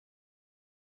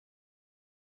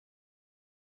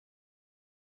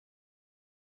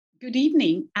Good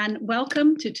evening and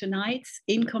welcome to tonight's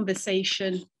In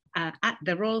Conversation at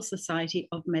the Royal Society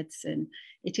of Medicine.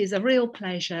 It is a real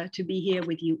pleasure to be here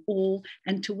with you all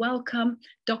and to welcome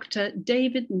Dr.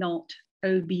 David Nott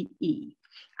OBE.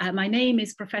 My name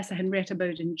is Professor Henrietta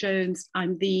Bowden-Jones.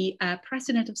 I'm the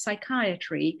President of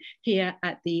Psychiatry here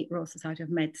at the Royal Society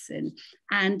of Medicine.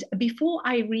 And before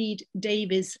I read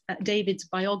David's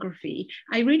biography,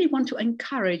 I really want to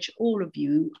encourage all of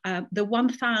you, the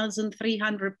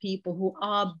 1,300 people who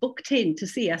are booked in to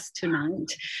see us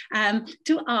tonight,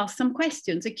 to ask some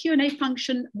questions. A Q&A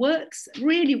function works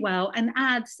really well and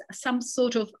adds some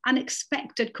sort of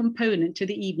unexpected component to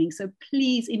the evening. So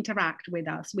please interact with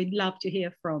us. We'd love to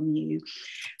hear from you.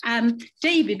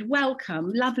 David,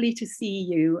 welcome. Lovely to see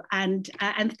you. And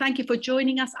thank you for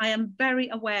joining us. I am very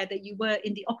aware that you were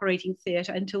in the operating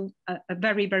theatre until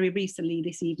very, very recently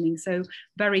this evening. So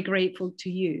very grateful to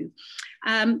you.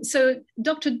 So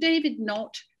Dr. David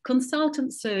Nott,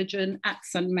 consultant surgeon at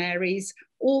St. Mary's,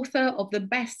 author of the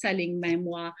best-selling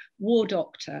memoir, War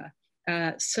Doctor,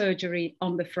 Surgery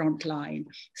on the Front Line,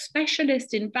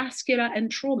 specialist in vascular and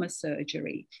trauma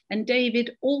surgery. And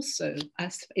David also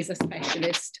is a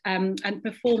specialist and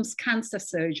performs cancer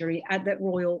surgery at the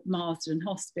Royal Marsden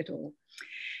Hospital.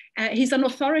 He's an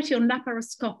authority on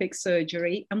laparoscopic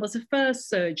surgery and was the first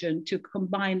surgeon to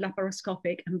combine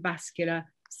laparoscopic and vascular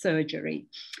surgery.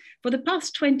 For the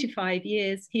past 25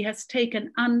 years, he has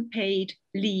taken unpaid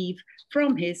leave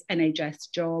from his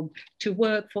NHS job to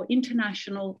work for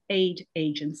international aid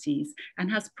agencies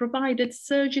and has provided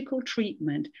surgical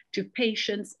treatment to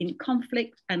patients in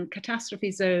conflict and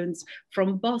catastrophe zones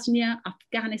from Bosnia,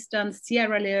 Afghanistan,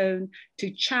 Sierra Leone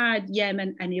to Chad,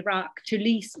 Yemen and Iraq, to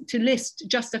list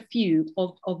just a few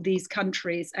of these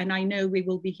countries. And I know we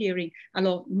will be hearing a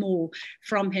lot more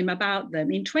from him about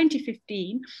them. In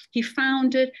 2015, he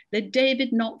founded the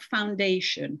David Nott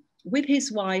Foundation with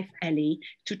his wife, Ellie,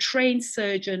 to train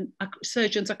surgeons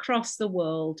across the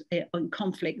world in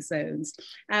conflict zones.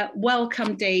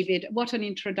 Welcome, David. What an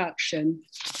introduction.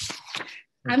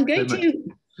 I'm going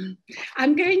to,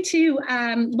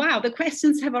 wow, the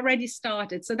questions have already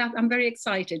started, so that I'm very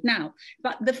excited now.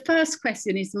 But the first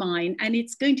question is mine, and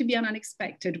it's going to be an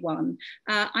unexpected one.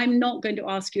 I'm not going to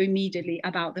ask you immediately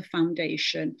about the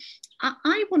foundation.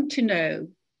 I want to know,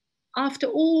 after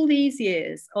all these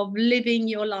years of living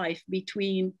your life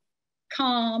between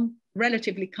calm,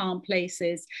 relatively calm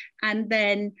places, and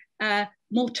then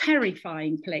more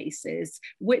terrifying places,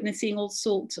 witnessing all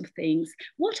sorts of things,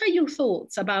 what are your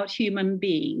thoughts about human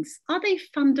beings? Are they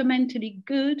fundamentally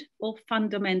good or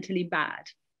fundamentally bad?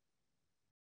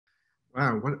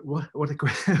 Wow, what a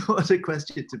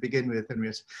question to begin with,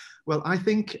 Henrietta. Well, I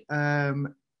think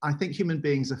human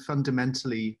beings are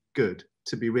fundamentally good,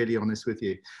 to be really honest with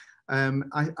you.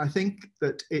 I think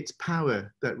that it's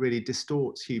power that really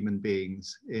distorts human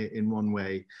beings in one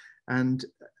way. And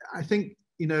I think,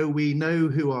 we know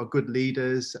who are good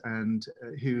leaders and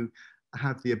who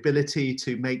have the ability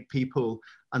to make people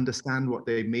understand what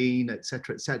they mean,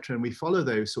 etc., etc. And we follow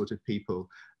those sort of people.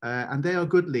 And they are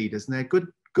good leaders, and they're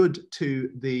good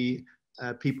to the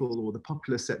people or the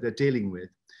populace that they're dealing with.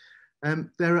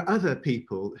 There are other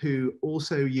people who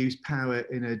also use power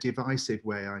in a divisive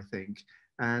way, I think.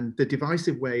 And the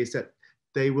divisive way is that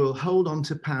they will hold on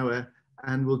to power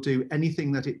and will do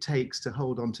anything that it takes to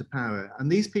hold on to power.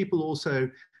 And these people also,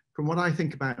 from what I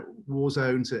think about war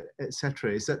zones,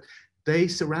 etc., is that they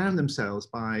surround themselves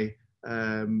by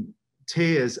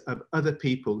tiers of other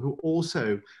people who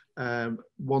also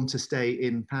want to stay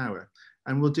in power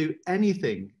and will do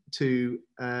anything to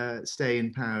stay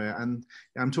in power. And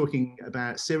I'm talking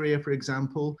about Syria, for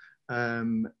example.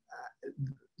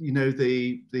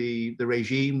 The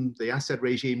regime, the Assad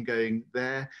regime going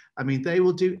there, I mean, they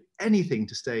will do anything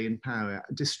to stay in power,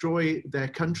 destroy their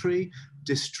country,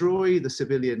 destroy the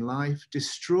civilian life,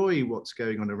 destroy what's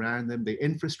going on around them, the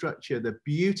infrastructure, the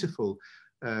beautiful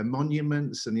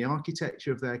monuments and the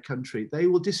architecture of their country. They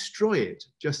will destroy it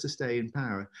just to stay in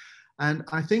power. And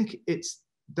I think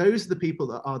those are the people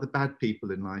that are the bad people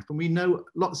in life. And we know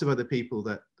lots of other people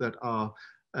that are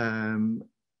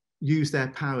use their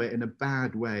power in a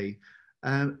bad way.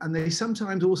 And they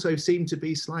sometimes also seem to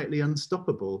be slightly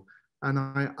unstoppable. And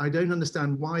I don't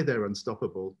understand why they're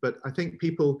unstoppable, but I think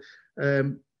people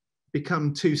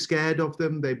become too scared of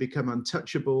them, they become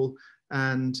untouchable,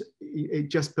 and it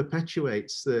just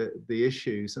perpetuates the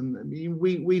issues. And I mean,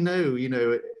 we know,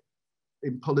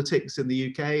 in politics in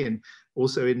the UK and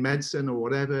also in medicine or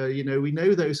whatever, we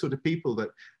know those sort of people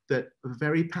that are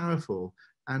very powerful.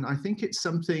 And I think it's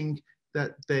something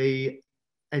that they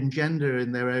engender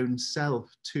in their own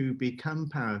self to become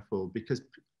powerful, because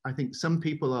I think some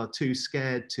people are too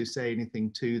scared to say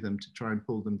anything to them to try and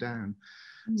pull them down.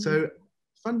 So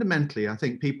fundamentally, I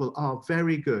think people are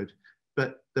very good,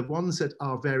 but the ones that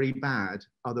are very bad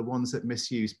are the ones that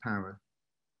misuse power.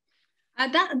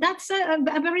 That's a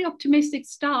very optimistic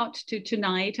start to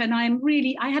tonight, and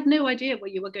I had no idea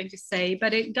what you were going to say,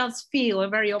 but it does feel a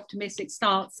very optimistic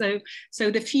start. So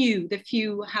the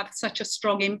few have such a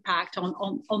strong impact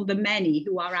on the many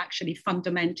who are actually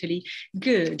fundamentally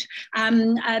good.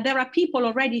 There are people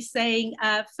already saying,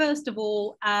 first of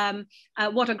all,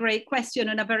 what a great question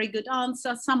and a very good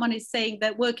answer. Someone is saying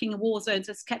that working in war zones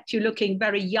has kept you looking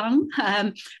very young,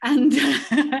 and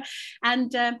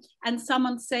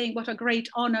someone's saying what a great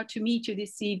honor to meet you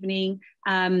this evening,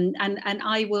 and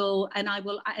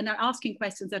asking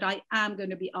questions that I am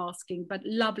going to be asking, but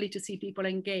lovely to see people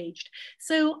engaged.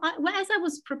 So as I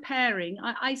was preparing,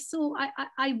 I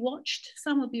watched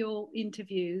some of your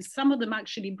interviews. Some of them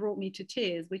actually brought me to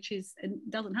tears, which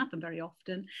doesn't happen very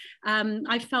often.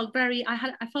 I felt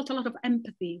a lot of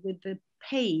empathy with the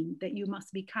pain that you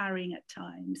must be carrying at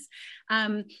times,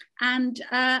 and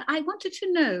I wanted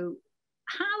to know,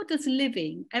 how does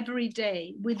living every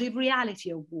day with the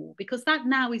reality of war, because that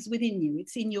now is within you,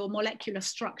 it's in your molecular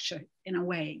structure in a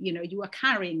way, you are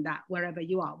carrying that wherever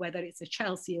you are, whether it's a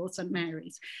Chelsea or St.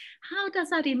 Mary's. How does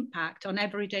that impact on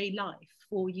everyday life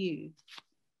for you?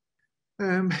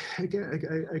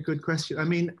 Again, a good question. I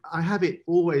mean, I have it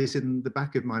always in the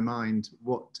back of my mind.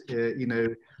 I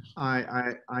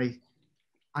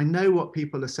know what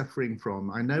people are suffering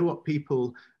from. I know what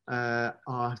people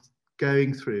are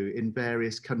going through in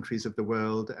various countries of the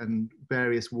world and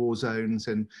various war zones.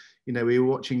 And, we were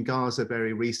watching Gaza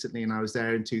very recently, and I was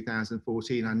there in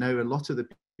 2014. I know a lot of the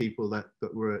people that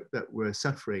were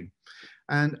suffering.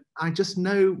 And I just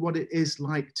know what it is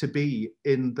like to be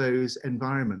in those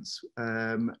environments.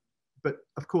 But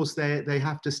of course, they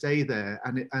have to stay there,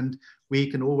 and we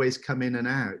can always come in and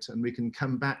out, and we can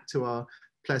come back to our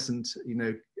pleasant,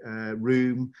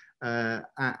 room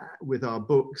with our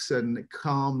books and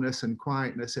calmness and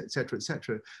quietness, etc.,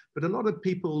 etc. But a lot of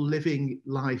people living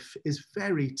life is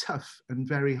very tough and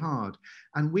very hard,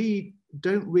 and we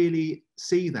don't really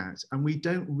see that, and we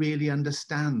don't really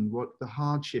understand what the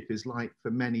hardship is like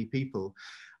for many people.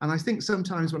 And I think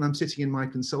sometimes when I'm sitting in my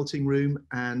consulting room,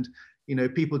 and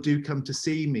people do come to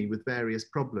see me with various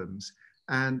problems,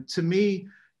 and to me,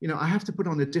 I have to put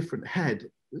on a different head,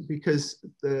 because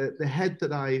the head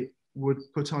that I would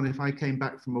put on if I came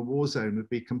back from a war zone would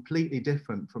be completely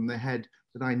different from the head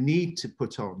that I need to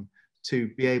put on to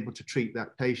be able to treat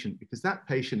that patient, because that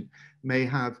patient may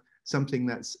have something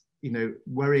that's,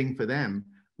 worrying for them,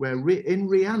 where in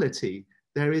reality,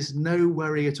 there is no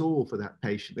worry at all for that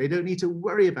patient. They don't need to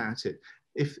worry about it.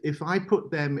 If I put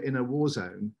them in a war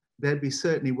zone, they'd be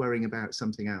certainly worrying about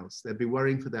something else. They'd be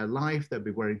worrying for their life, they'd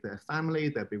be worrying for their family,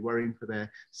 they'd be worrying for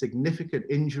their significant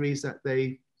injuries that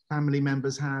family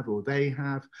members have, or they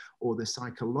have, or the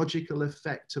psychological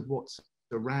effect of what's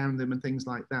around them and things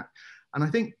like that. And I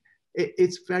think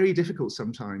it's very difficult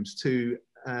sometimes to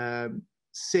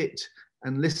sit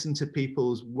and listen to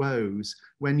people's woes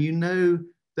when you know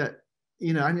that,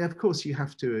 and of course you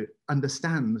have to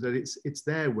understand that it's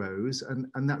their woes,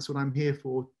 and that's what I'm here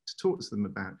for, to talk to them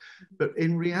about. But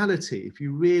in reality, if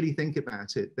you really think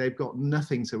about it, they've got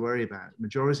nothing to worry about.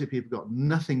 Majority of people got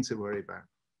nothing to worry about.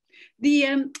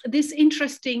 This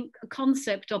interesting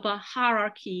concept of a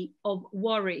hierarchy of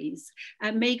worries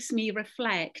makes me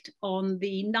reflect on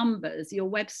the numbers. Your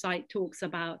website talks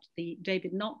about the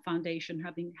David Nott Foundation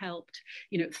having helped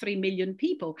 3 million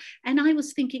people, and I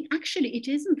was thinking, actually it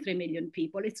isn't 3 million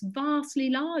people, it's vastly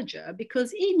larger,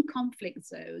 because in conflict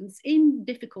zones, in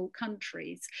difficult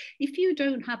countries, if you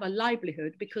don't have a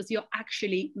livelihood because you're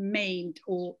actually maimed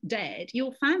or dead,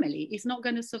 your family is not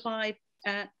going to survive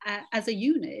as a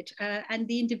unit, and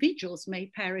the individuals may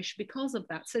perish because of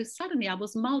that. So suddenly I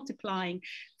was multiplying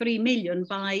 3 million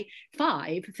by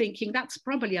 5, thinking that's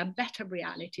probably a better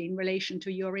reality in relation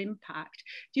to your impact.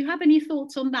 Do you have any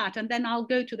thoughts on that? And then I'll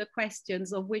go to the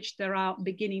questions, of which there are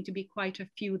beginning to be quite a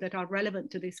few that are relevant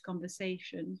to this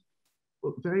conversation.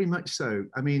 Well, very much so.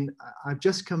 I mean, I've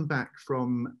just come back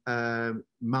from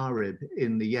Marib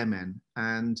in the Yemen,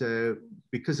 and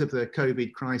because of the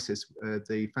COVID crisis,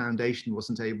 the foundation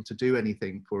wasn't able to do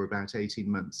anything for about 18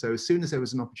 months. So as soon as there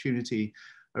was an opportunity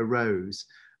arose,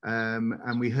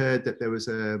 and we heard that there was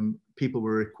people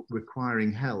were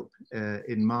requiring help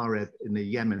in Marib in the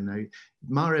Yemen. Now,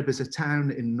 Marib is a town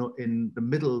in the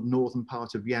middle northern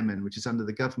part of Yemen, which is under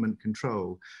the government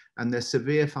control, and there's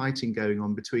severe fighting going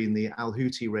on between the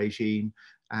Al-Houthi regime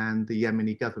and the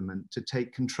Yemeni government to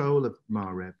take control of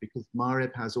Marib, because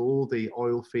Marib has all the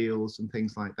oil fields and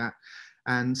things like that.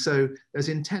 And so there's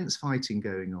intense fighting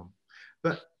going on.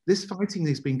 But this fighting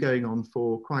has been going on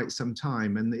for quite some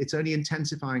time, and it's only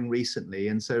intensifying recently.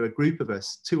 And so a group of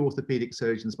us, 2 orthopedic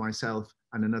surgeons, myself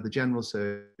and another general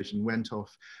surgeon, went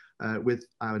off with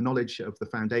our knowledge of the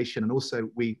foundation, and also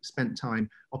we spent time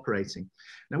operating.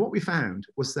 Now, what we found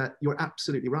was that you're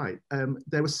absolutely right.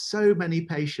 There were so many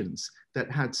patients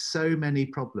that had so many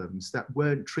problems that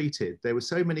weren't treated. There were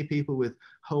so many people with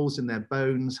holes in their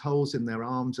bones, holes in their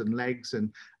arms and legs,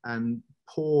 and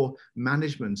poor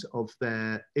management of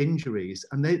their injuries.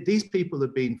 And these people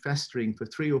have been festering for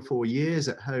 3 or 4 years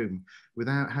at home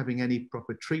without having any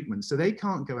proper treatment. So they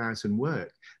can't go out and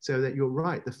work. So that you're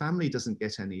right, the family doesn't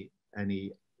get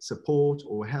any support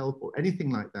or help or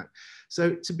anything like that.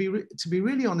 So to be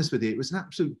really honest with you, it was an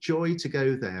absolute joy to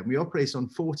go there. And we operated on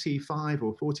 45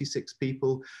 or 46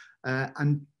 people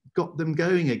and got them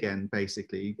going again,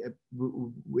 basically.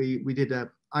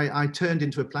 I turned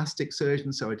into a plastic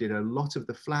surgeon, so I did a lot of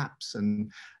the flaps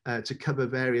and to cover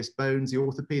various bones. The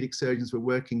orthopedic surgeons were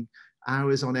working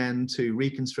hours on end to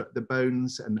reconstruct the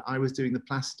bones, and I was doing the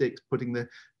plastics,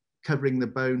 covering the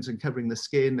bones and covering the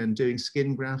skin and doing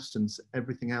skin grafts and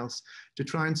everything else to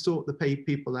try and sort the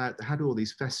people out that had all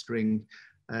these festering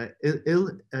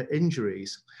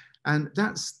injuries. And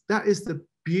that is the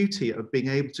beauty of being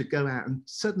able to go out and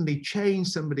suddenly change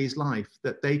somebody's life,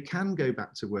 that they can go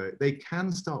back to work, they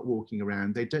can start walking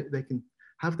around, they can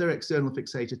have their external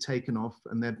fixator taken off,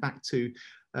 and they're back to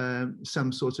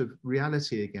some sort of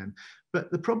reality again.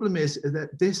 But the problem is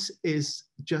that this is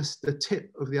just the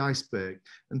tip of the iceberg,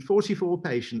 and 44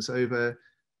 patients over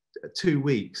 2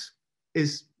 weeks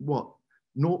is what,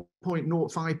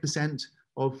 0.05%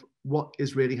 of what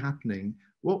is really happening.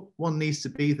 What one needs to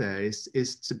be there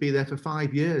is to be there for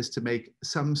 5 years to make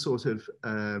some sort of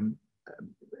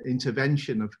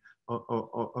intervention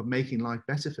of making life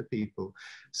better for people.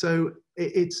 So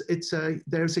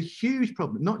there's a huge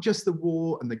problem, not just the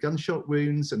war and the gunshot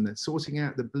wounds and the sorting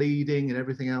out the bleeding and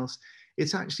everything else.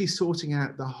 It's actually sorting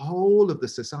out the whole of the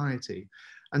society.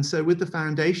 And so with the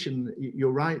foundation,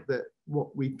 you're right that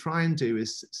what we try and do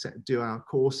is do our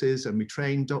courses, and we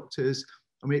train doctors,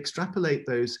 and we extrapolate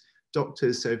those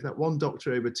doctors. So if that one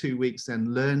doctor over 2 weeks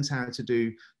then learns how to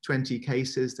do 20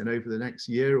 cases, then over the next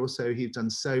year or so, he's done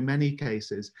so many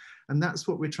cases. And that's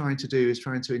what we're trying to do, is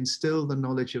trying to instill the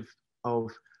knowledge of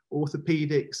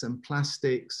orthopedics and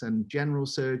plastics and general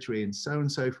surgery and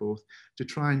so forth, to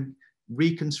try and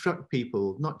reconstruct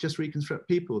people, not just reconstruct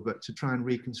people, but to try and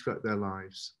reconstruct their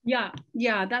lives. Yeah,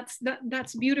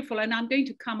 that's beautiful, and I'm going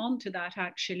to come on to that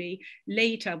actually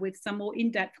later with some more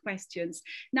in-depth questions.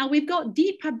 Now we've got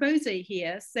Deepa Bose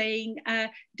here saying,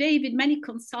 David, many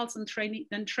consultants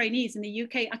and trainees in the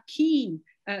UK are keen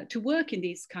to work in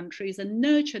these countries and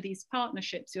nurture these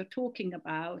partnerships you're talking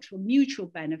about for mutual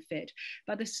benefit,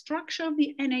 but the structure of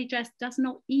the NHS does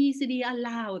not easily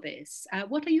allow this.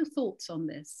 What are your thoughts on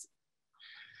this?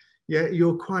 Yeah,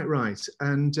 you're quite right.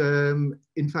 And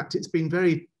in fact, it's been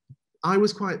I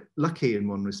was quite lucky in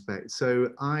one respect. So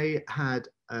I had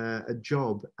a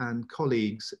job and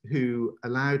colleagues who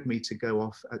allowed me to go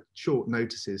off at short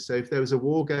notices. So if there was a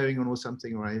war going on or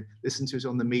something, or I listened to it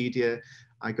on the media,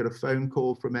 I got a phone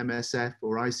call from MSF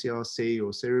or ICRC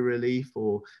or Syria Relief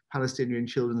or Palestinian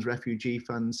Children's Refugee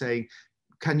Fund saying,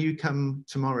 can you come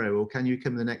tomorrow, or can you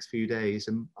come the next few days?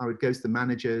 And I would go to the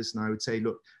managers and I would say,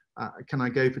 look, can I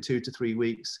go for 2 to 3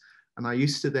 weeks? And I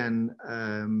used to then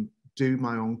do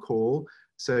my on-call.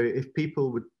 So if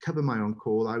people would cover my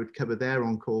on-call, I would cover their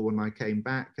on-call when I came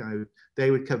back. They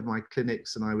would cover my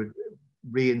clinics, and I would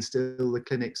reinstill the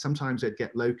clinics. Sometimes I'd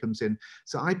get locums in.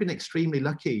 So I've been extremely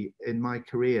lucky in my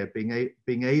career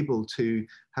being able to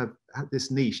have this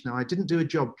niche. Now, I didn't do a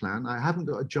job plan. I haven't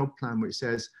got a job plan which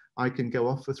says I can go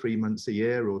off for 3 months a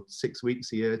year or 6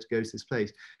 weeks a year to go to this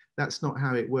place. That's not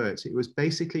how it works. It was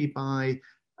basically by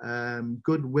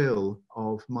goodwill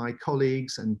of my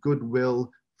colleagues and goodwill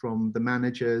from the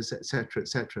managers, etc.,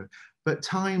 etc. But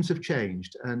times have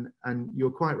changed, and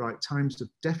you're quite right, times have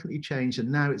definitely changed,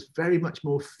 and now it's very much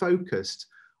more focused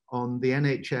on the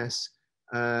NHS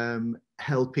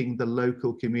helping the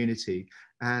local community.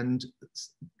 And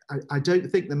I don't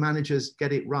think the managers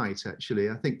get it right, actually.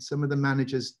 I think some of the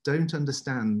managers don't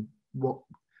understand what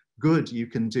good you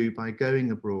can do by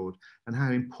going abroad and how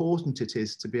important it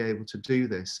is to be able to do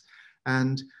this.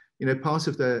 And part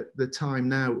of the time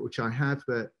now which I have,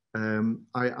 that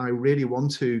I really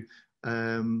want to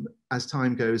as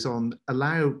time goes on,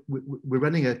 we're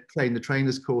running a train the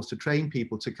trainers course to train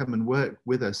people to come and work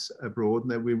with us abroad.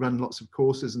 And then we run lots of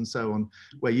courses and so on,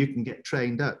 where you can get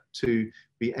trained up to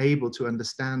be able to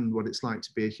understand what it's like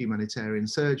to be a humanitarian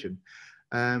surgeon.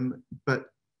 But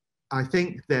I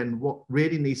think then what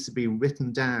really needs to be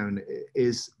written down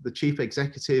is the chief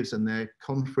executives and their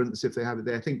conference, if they have it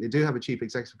there. I think they do have a chief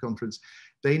executive conference.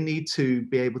 They need to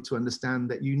be able to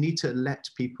understand that you need to let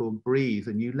people breathe,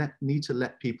 and you need to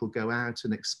let people go out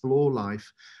and explore life.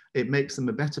 It makes them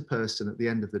a better person at the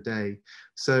end of the day.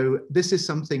 So this is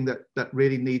something that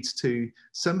really needs to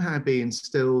somehow be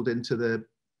instilled into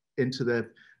the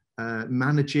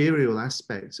managerial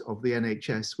aspect of the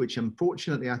NHS, which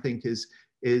unfortunately I think is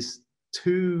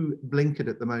too blinkered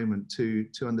at the moment to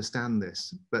understand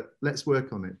this, but let's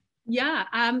work on it. Yeah,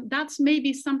 that's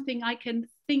maybe something I can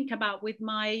think about with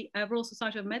my Royal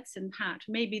Society of Medicine hat.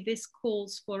 Maybe this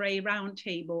calls for a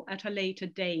roundtable at a later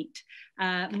date,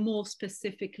 more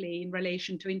specifically in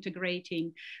relation to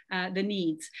integrating the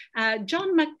needs.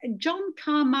 John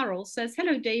Carmurrell says,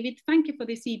 hello, David, thank you for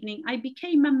this evening. I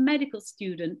became a medical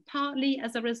student partly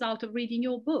as a result of reading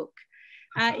your book.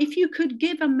 If you could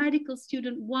give a medical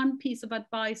student one piece of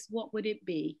advice, what would it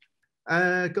be?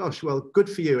 Gosh, well, good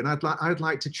for you. And I'd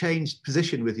like to change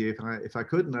position with you if I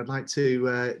could. And I'd like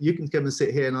to, you can come and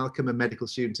sit here and I'll come a medical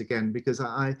student again, because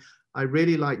I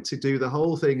really like to do the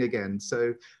whole thing again.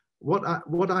 So what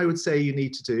I would say you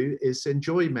need to do is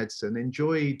enjoy medicine,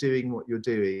 enjoy doing what you're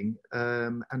doing,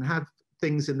 and have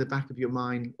things in the back of your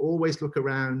mind. Always look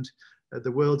around.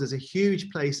 The world is a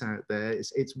huge place out there.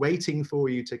 It's waiting for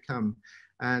you to come.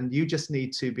 And you just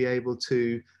need to be able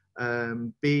to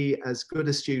be as good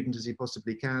a student as you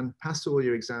possibly can, pass all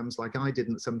your exams like I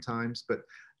didn't sometimes, but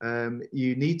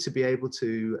you need to be able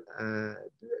to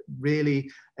really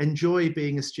enjoy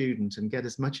being a student and get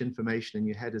as much information in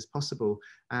your head as possible,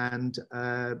 and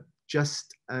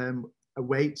just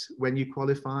await when you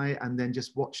qualify and then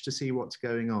just watch to see what's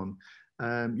going on.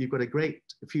 You've got a great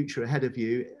future ahead of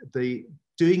you.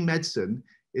 Doing medicine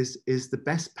is the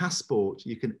best passport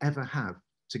you can ever have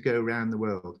to go around the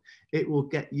world. It will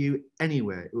get you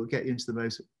anywhere. It will get you into the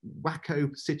most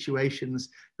wacko situations,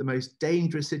 the most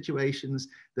dangerous situations,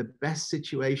 the best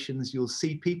situations. You'll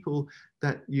see people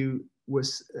that you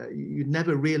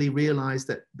never really realized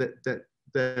that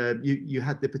you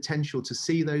had the potential to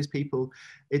see those people.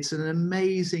 It's an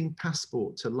amazing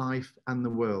passport to life and the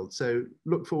world. So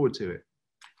look forward to it.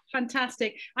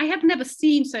 Fantastic. I have never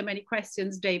seen so many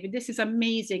questions, David. This is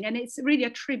amazing. And it's really a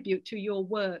tribute to your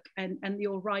work and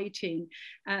your writing,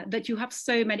 that you have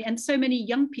so many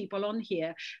young people on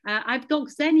here. I've got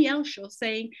Zenny Elshaw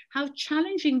saying, how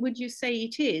challenging would you say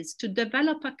it is to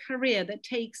develop a career that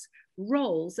takes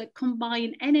roles that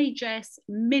combine NHS,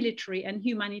 military and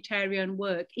humanitarian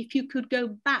work? If you could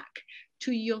go back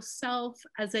to yourself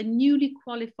as a newly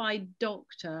qualified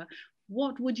doctor,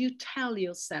 what would you tell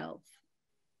yourself?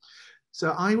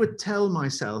 So I would tell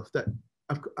myself that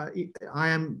I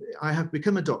have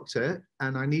become a doctor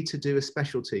and I need to do a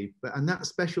specialty, and that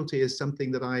specialty is something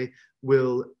that I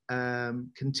will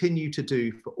continue to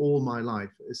do for all my life.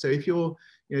 So if you're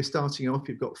starting off,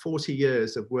 you've got 40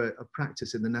 years of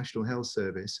practice in the National Health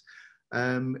Service,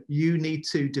 you need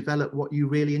to develop what you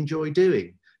really enjoy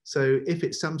doing. So if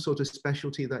it's some sort of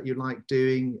specialty that you like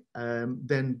doing,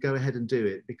 then go ahead and do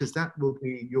it, because that will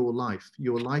be your life.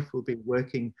 Your life will be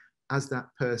working as that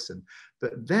person.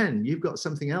 But then you've got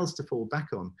something else to fall back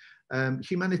on.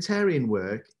 Humanitarian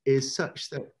work is such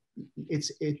that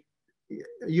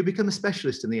you become a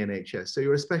specialist in the NHS, so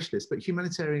you're a specialist, but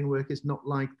humanitarian work is not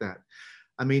like that.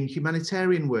 I mean,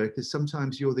 humanitarian work is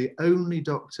sometimes you're the only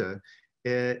doctor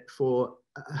for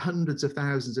hundreds of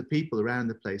thousands of people around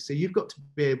the place. So you've got to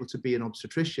be able to be an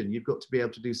obstetrician, you've got to be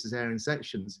able to do cesarean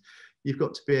sections, you've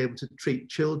got to be able to treat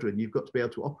children, you've got to be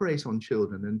able to operate on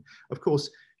children. And of course,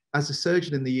 as a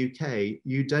surgeon in the UK,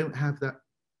 you don't have that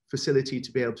facility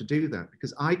to be able to do that,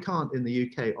 because I can't in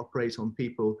the UK operate on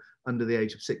people under the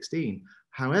age of 16.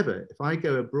 However, if I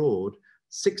go abroad,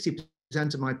 60%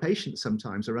 of my patients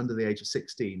sometimes are under the age of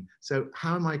 16. So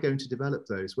how am I going to develop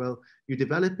those? Well, you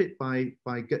develop it by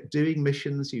doing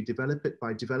missions, you develop it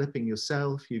by developing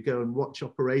yourself, you go and watch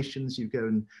operations, you go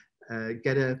and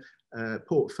get a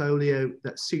portfolio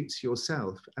that suits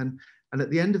yourself. And at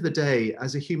the end of the day,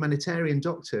 as a humanitarian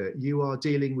doctor, you are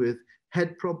dealing with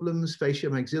head problems,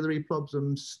 facial-maxillary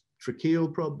problems,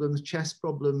 tracheal problems, chest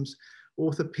problems,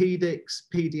 orthopedics,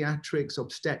 pediatrics,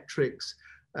 obstetrics,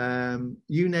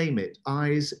 you name it,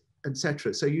 eyes,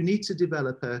 etc. So you need to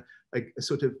develop a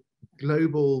sort of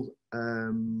global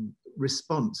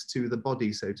response to the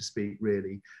body, so to speak,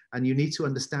 really. And you need to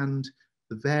understand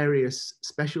the various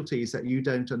specialties that you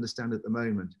don't understand at the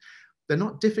moment. They're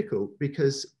not difficult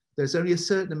because there's only a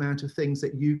certain amount of things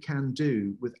that you can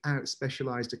do without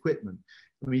specialized equipment.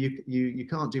 I mean, you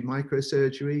can't do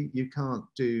microsurgery, you can't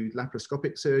do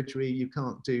laparoscopic surgery, you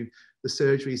can't do the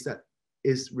surgeries that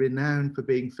is renowned for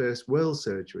being first world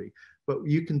surgery, but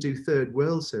you can do third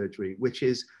world surgery, which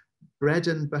is bread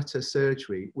and butter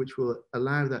surgery, which will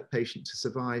allow that patient to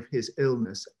survive his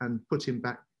illness and put him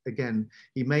back again.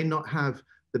 He may not have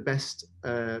the best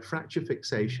fracture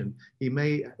fixation. He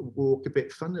may walk a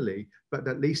bit funnily, but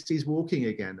at least he's walking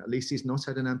again. At least he's not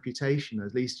had an amputation.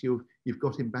 At least you've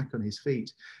got him back on his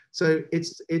feet. So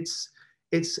it's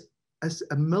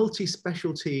a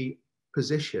multi-specialty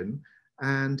position,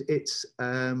 and it's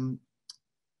a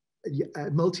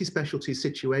multi-specialty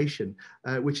situation,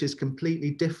 which is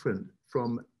completely different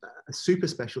from a super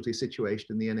specialty situation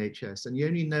in the NHS. And you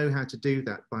only know how to do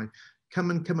that by come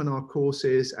on our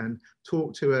courses and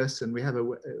talk to us. And we have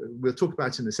we'll talk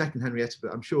about it in a second, Henrietta,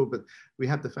 but I'm sure, but we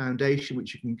have the foundation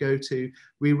which you can go to.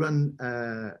 We run,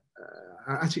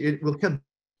 actually, we'll come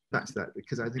back to that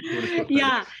because I think you want to put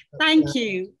yeah, thank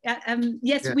you.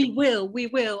 Yes, yeah. we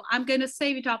will. I'm going to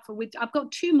save it up for I've got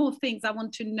two more things I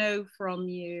want to know from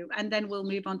you, and then we'll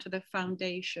move on to the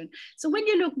foundation. So when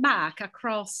you look back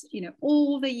across,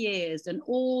 all the years and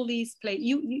all these places,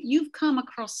 you've come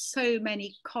across so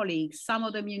many colleagues. Some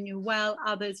of them you knew well,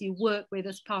 others you work with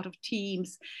as part of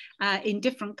teams in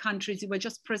different countries you were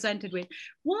just presented with.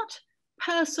 What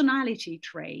personality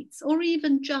traits, or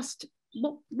even just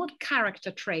what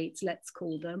character traits, let's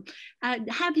call them,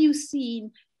 have you seen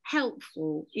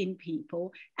helpful in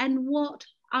people, and what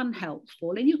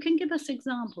unhelpful? And you can give us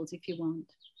examples if you want.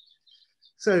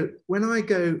 So when I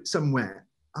go somewhere,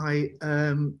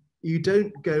 you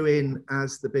don't go in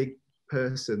as the big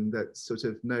person that sort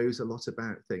of knows a lot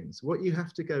about things. What you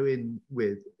have to go in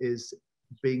with is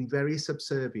being very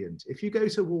subservient. If you go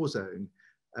to a war zone,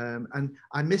 and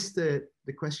I missed the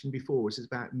question before, which is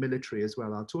about military as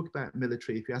well. I'll talk about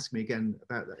military if you ask me again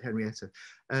about that, Henrietta.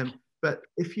 But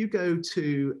if you go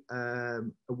to a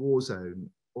war zone,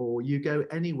 or you go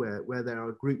anywhere where there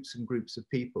are groups and groups of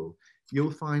people,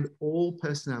 you'll find all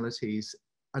personalities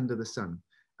under the sun.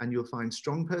 And you'll find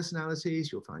strong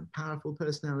personalities, you'll find powerful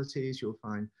personalities, you'll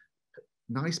find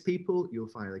nice people, you'll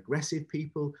find aggressive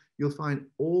people, you'll find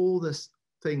all the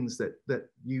things that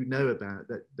you know about,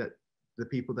 that the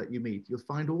people that you meet, you'll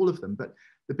find all of them. But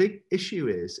the big issue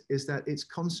is that it's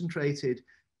concentrated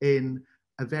in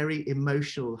a very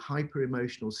emotional, hyper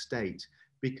emotional state,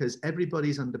 because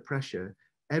everybody's under pressure.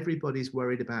 Everybody's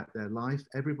worried about their life.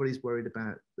 Everybody's worried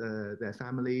about their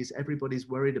families. Everybody's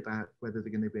worried about whether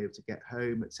they're going to be able to get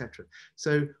home, etc.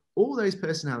 So all those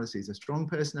personalities, the strong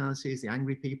personalities, the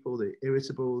angry people, the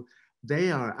irritable,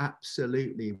 they are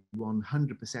absolutely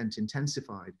 100%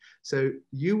 intensified. So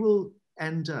you will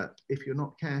end up, if you're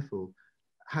not careful,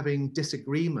 having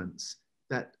disagreements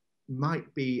that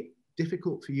might be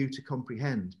difficult for you to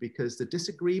comprehend, because the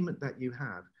disagreement that you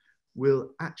have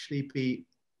will actually be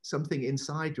something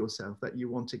inside yourself that you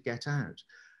want to get out.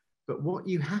 But what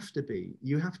you have to be,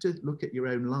 you have to look at your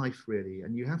own life really,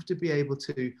 and you have to be able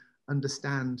to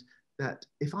understand that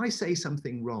if I say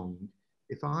something wrong,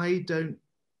 if I don't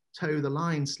toe the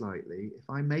line slightly, if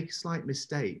I make a slight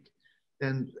mistake,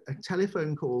 then a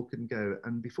telephone call can go,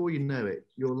 and before you know it,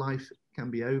 your life can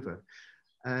be over.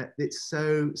 It's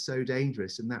so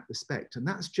dangerous in that respect, and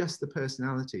that's just the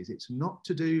personalities. It's not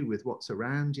to do with what's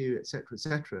around you,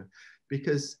 etc.,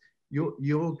 because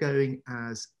you're going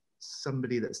as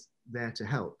somebody that's there to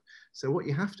help. So what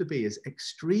you have to be is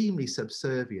extremely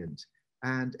subservient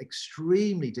and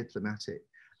extremely diplomatic,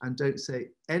 and don't say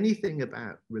anything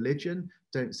about religion,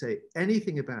 don't say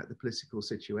anything about the political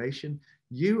situation.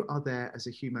 You are there as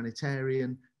a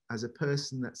humanitarian, as a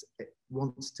person that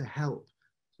wants to help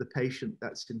the patient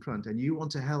that's in front, and you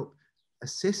want to help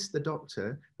assist the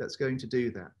doctor that's going to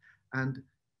do that. And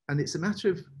it's a matter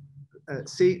of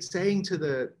saying to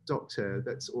the doctor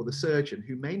or the surgeon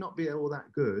who may not be all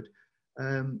that good,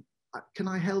 can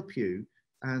I help you?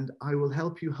 And I will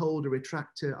help you hold a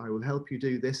retractor, I will help you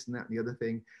do this and that and the other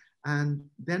thing. And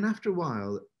then after a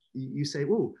while, you say,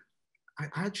 oh,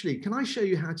 actually, can I show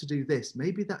you how to do this?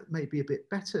 Maybe that may be a bit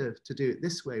better to do it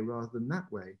this way rather than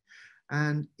that way.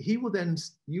 And you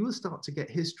will start to get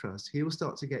his trust, he will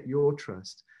start to get your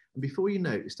trust. And before you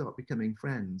know it, you start becoming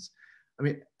friends. I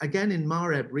mean, again, in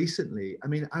Mareb recently,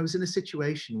 I was in a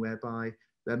situation whereby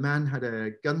the man had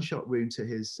a gunshot wound to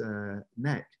his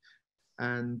neck,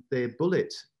 and the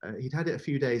bullet, he'd had it a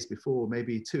few days before,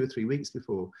 maybe 2 or 3 weeks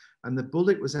before, and the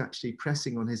bullet was actually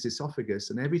pressing on his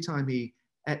esophagus. And every time he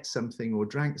ate something or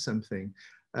drank something,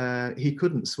 he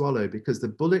couldn't swallow because the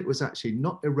bullet was actually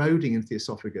not eroding into the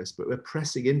esophagus, but were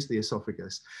pressing into the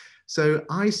esophagus. So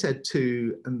I said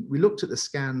and we looked at the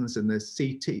scans and the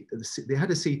CT, they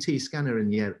had a CT scanner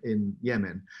in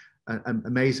Yemen,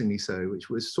 amazingly so, which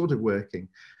was sort of working.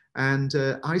 And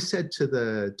I said to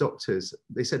the doctors,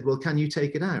 they said, well, can you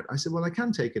take it out? I said, well, I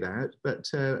can take it out, but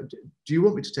do you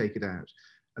want me to take it out?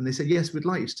 And they said, yes, we'd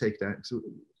like you to take it out.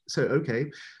 So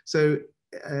okay. So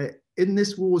in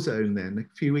this war zone then,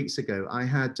 a few weeks ago, I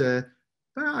had,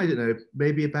 I don't know,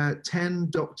 maybe about 10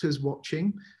 doctors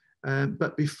watching.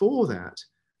 But before that,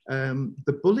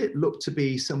 the bullet looked to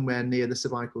be somewhere near the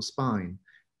cervical spine.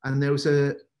 And there was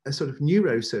a sort of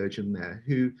neurosurgeon there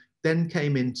who then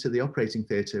came into the operating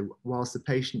theatre whilst the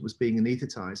patient was being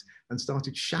anaesthetized and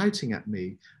started shouting at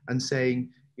me and saying,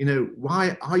 you know,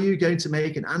 why are you going to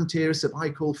make an anterior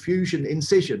cervical fusion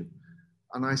incision?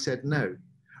 And I said, no.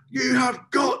 You have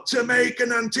got to make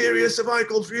an anterior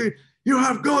cervical fusion. You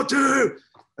have got to.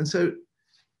 And so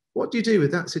what do you do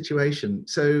with that situation?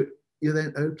 So you're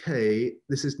then, okay,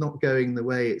 this is not going the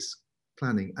way it's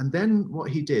planning. And then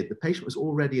what he did, the patient was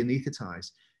already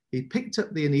anaesthetized. He picked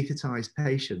up the anaesthetized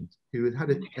patient who had had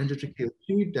an endotracheal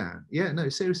tube down. Yeah, no,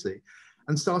 seriously.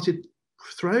 And started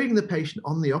throwing the patient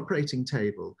on the operating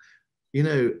table, you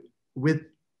know, with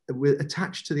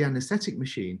attached to the anesthetic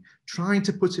machine, trying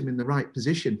to put him in the right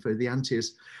position for the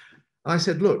anteriors. I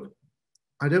said, look,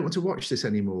 I don't want to watch this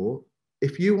anymore.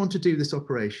 If you want to do this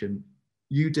operation,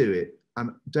 you do it.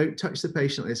 And don't touch the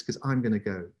patient like this because I'm going to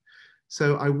go.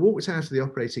 So I walked out of the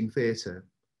operating theatre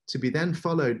to be then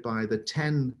followed by the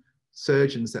 10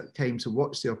 surgeons that came to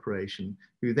watch the operation,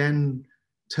 who then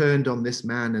turned on this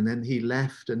man and then he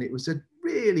left. And it was a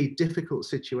really difficult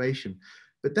situation.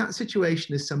 But that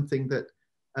situation is something that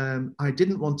I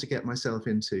didn't want to get myself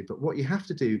into. But what you have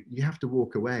to do, you have to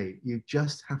walk away. You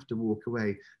just have to walk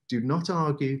away. Do not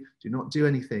argue. Do not do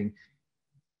anything.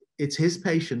 It's his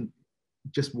patient.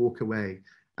 Just walk away.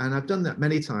 And I've done that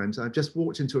many times. I've just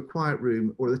walked into a quiet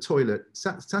room or the toilet,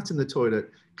 sat in the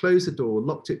toilet, closed the door,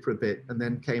 locked it for a bit, and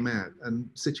then came out. And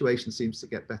the situation seems to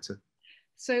get better.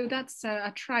 So that's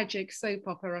a tragic soap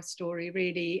opera story,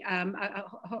 really.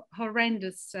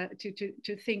 Horrendous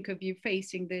to think of you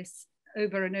facing this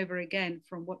over and over again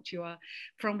from what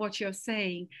you're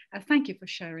saying. Thank you for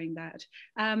sharing that.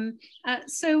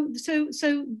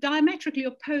 So diametrically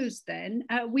opposed then,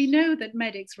 we know that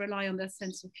medics rely on their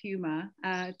sense of humor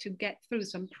to get through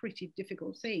some pretty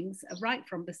difficult things right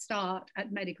from the start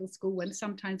at medical school when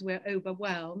sometimes we're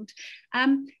overwhelmed.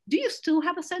 Do you still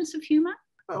have a sense of humor?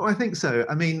 Oh, I think so.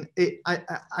 I mean,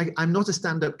 I'm not a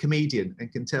stand-up comedian and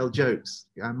can tell jokes.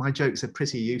 My jokes are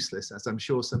pretty useless, as I'm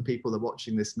sure some people are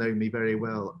watching this know me very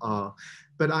well are.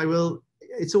 But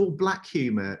it's all black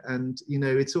humor, and you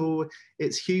know,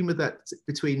 it's humor that's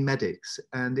between medics,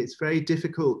 and it's very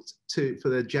difficult for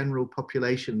the general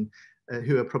population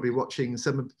who are probably watching.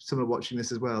 Some are watching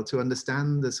this as well, to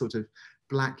understand the sort of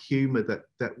black humor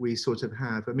that we sort of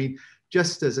have. I mean,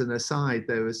 just as an aside,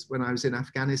 when I was in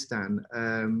Afghanistan,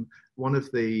 one of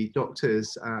the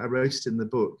doctors, I wrote it in the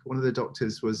book, one of the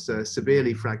doctors was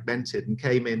severely fragmented and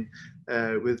came in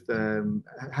with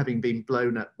having been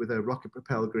blown up with a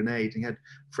rocket-propelled grenade. He had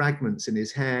fragments in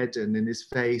his head and in his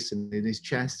face and in his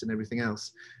chest and everything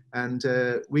else. And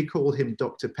we called him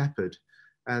Dr. Peppered.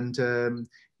 And,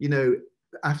 you know,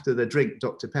 after the drink,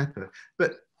 Dr. Pepper.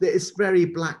 But it's very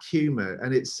black humor,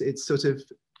 and it's sort of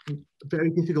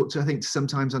very difficult to, I think, to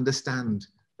sometimes understand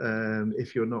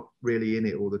if you're not really in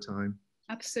it all the time.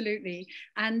 Absolutely.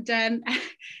 And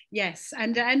yes,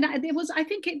 and it was, I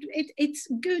think it's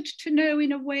good to know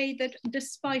in a way that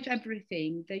despite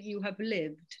everything that you have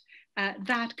lived,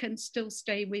 that can still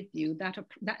stay with you, that,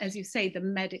 as you say, the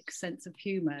medic sense of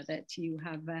humor that you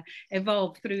have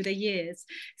evolved through the years.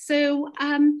 So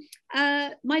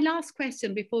my last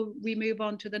question before we move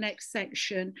on to the next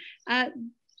section,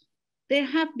 there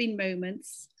have been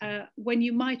moments when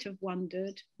you might have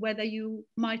wondered whether you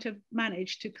might have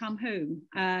managed to come home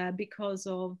because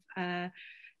of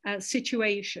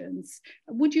situations.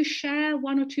 Would you share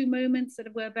one or two moments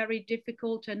that were very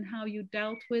difficult and how you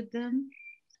dealt with them?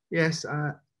 Yes.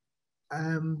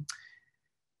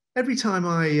 Every time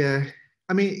I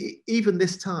mean, even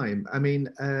this time, I mean,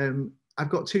 I've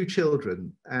got 2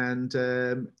 children, and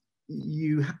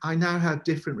I now have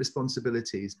different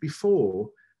responsibilities. Before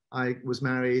I was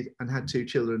married and had 2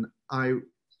 children, and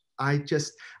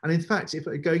in fact, if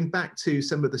going back to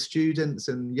some of the students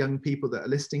and young people that are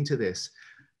listening to this,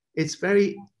 it's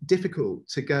very difficult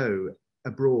to go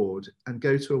abroad and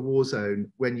go to a war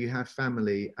zone when you have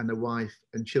family and a wife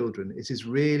and children. It is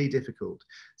really difficult.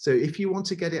 So if you want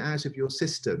to get it out of your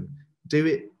system, do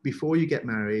it before you get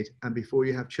married and before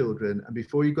you have children and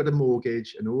before you've got a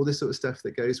mortgage and all this sort of stuff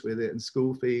that goes with it and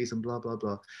school fees and blah, blah,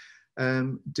 blah.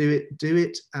 Do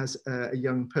it as a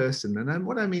young person. And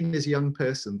what I mean is young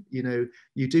person, you know,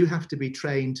 you do have to be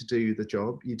trained to do the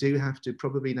job. You do have to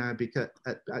probably now be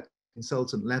at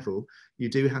consultant level. You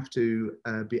do have to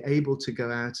be able to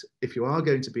go out, if you are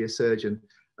going to be a surgeon,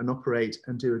 and operate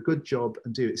and do a good job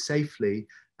and do it safely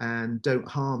and don't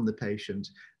harm the patient,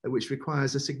 which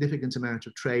requires a significant amount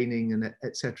of training and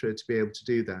etc. to be able to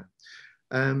do that.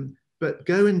 But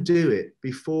go and do it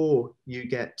before you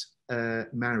get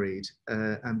married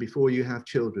and before you have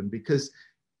children, because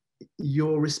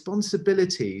your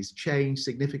responsibilities change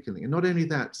significantly. And not only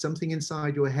that, something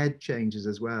inside your head changes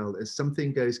as well, as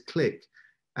something goes click,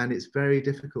 and it's very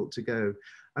difficult to go.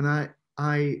 And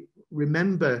I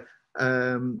remember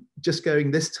just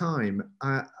going this time,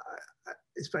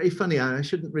 it's very funny, I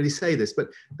shouldn't really say this, but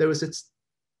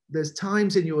there's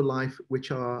times in your life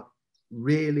which are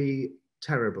really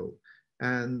terrible,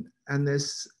 and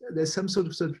there's some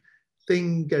sort of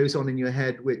thing goes on in your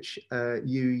head which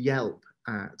you yelp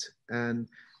at, and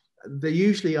they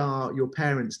usually are your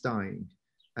parents dying.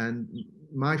 And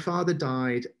my father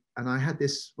died, and I had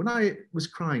this, when I was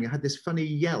crying, I had this funny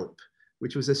yelp,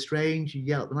 which was a strange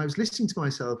yelp, and I was listening to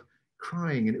myself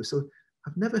crying, and it was sort of,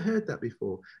 I've never heard that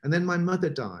before. And then my mother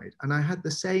died, and I had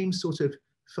the same sort of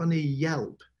funny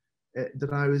yelp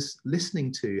that I was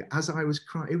listening to as I was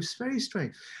crying. It was very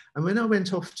strange. And when I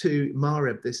went off to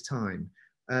Mareb this time,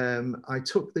 I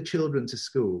took the children to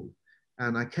school,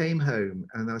 and I came home,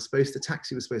 and the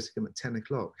taxi was supposed to come at 10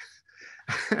 o'clock.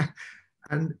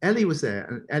 And Ellie was there,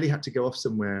 and Ellie had to go off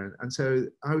somewhere. And so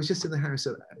I was just in the house.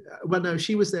 Well, no,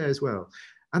 she was there as well.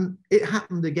 And it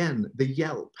happened again. The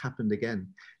yelp happened again.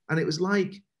 And it was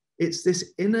like, it's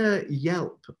this inner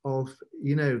yelp of,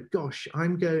 you know, gosh,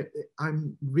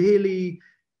 I'm really,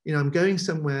 you know, I'm going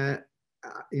somewhere,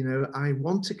 you know, I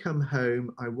want to come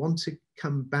home. I want to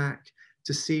come back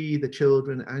to see the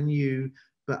children and you,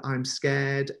 but I'm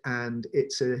scared. And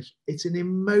it's an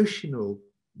emotional,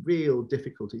 real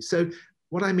difficulty. So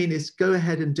what I mean is, go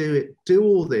ahead and do it. Do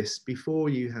all this before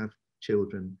you have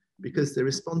children, because the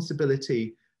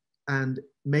responsibility and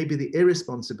maybe the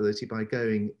irresponsibility by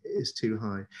going is too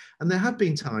high. And there have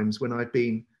been times when I've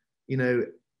been, you know,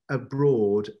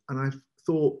 abroad, and I've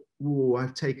thought, oh,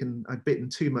 I've bitten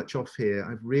too much off here.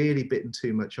 I've really bitten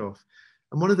too much off.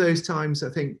 And one of those times, I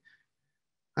think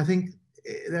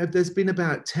there's been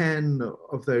about 10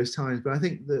 of those times, but I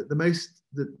think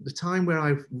the time where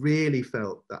I've really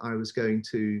felt that I was going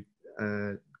to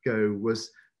go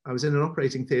was, I was in an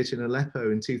operating theatre in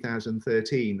Aleppo in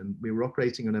 2013, and we were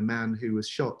operating on a man who was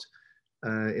shot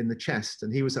in the chest,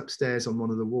 and he was upstairs on one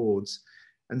of the wards.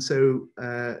 And so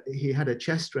he had a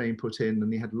chest drain put in,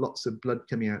 and he had lots of blood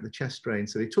coming out the chest drain.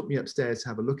 So they took me upstairs to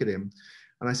have a look at him.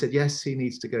 And I said, yes, he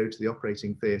needs to go to the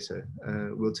operating theatre.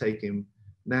 We'll take him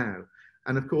now.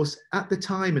 And of course, at the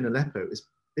time in Aleppo,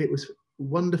 it was a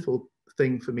wonderful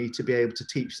thing for me to be able to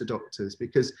teach the doctors,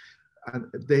 because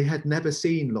they had never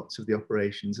seen lots of the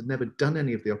operations, had never done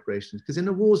any of the operations. Because in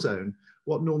a war zone,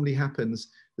 what normally happens,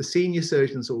 the senior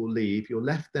surgeons all leave. You're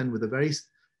left then with a very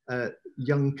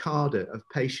young cadre of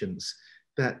patients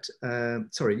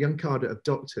young cadre of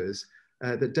doctors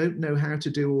that don't know how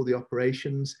to do all the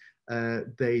operations.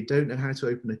 They don't know how to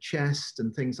open a chest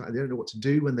and things like that. They don't know what to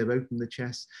do when they've opened the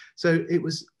chest. So it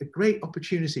was a great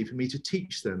opportunity for me to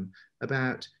teach them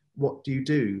about what do you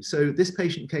do. So this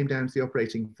patient came down to the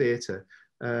operating theatre.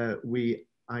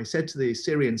 I said to the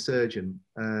Syrian surgeon,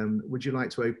 would you like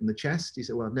to open the chest? He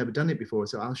said, well, I've never done it before,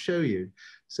 so I'll show you.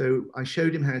 So I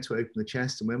showed him how to open the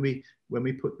chest. And when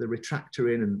we put the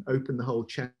retractor in and opened the whole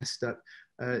chest up,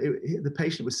 the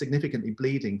patient was significantly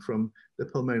bleeding from the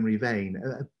pulmonary vein,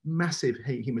 a massive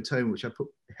hematoma,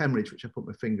 hemorrhage, which I put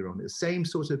my finger on. It's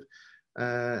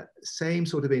the same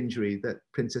sort of injury that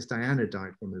Princess Diana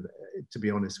died from, to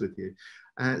be honest with you.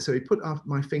 So he put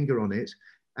my finger on it,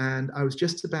 and I was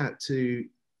just about to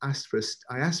ask for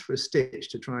a stitch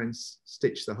to try and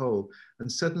stitch the hole,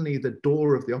 and suddenly the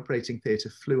door of the operating theatre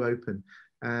flew open,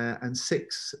 and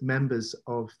 6 members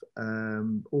of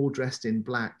all dressed in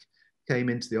black came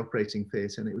into the operating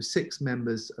theatre, and it was 6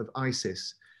 members of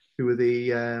ISIS, who were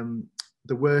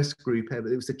the worst group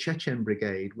ever. It was the Chechen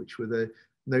Brigade, which were the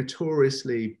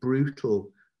notoriously brutal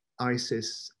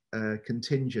ISIS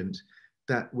contingent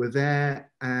that were there.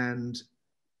 And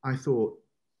I thought,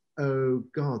 oh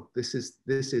God, this is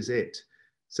it.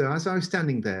 So as I was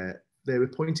standing there, they were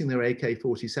pointing their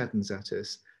AK-47s at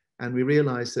us, and we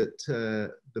realized that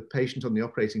the patient on the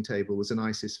operating table was an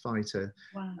ISIS fighter.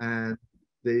 Wow. And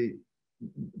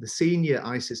the senior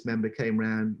ISIS member came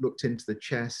round, looked into the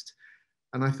chest,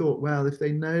 and I thought, well, if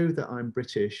they know that I'm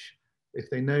British, if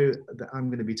they know that I'm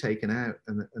going to be taken out,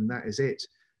 and that is it.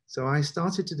 So I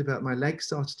started to develop, my legs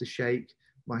started to shake,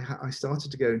 I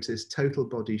started to go into this total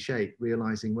body shake,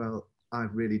 realizing, well,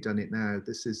 I've really done it now.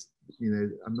 This is, you know,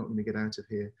 I'm not going to get out of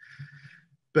here.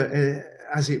 But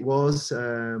as it was,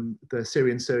 the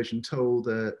Syrian surgeon told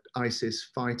ISIS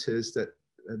fighters that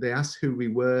they asked who we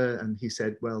were, and he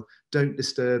said, well, don't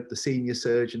disturb the senior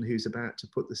surgeon who's about to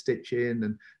put the stitch in,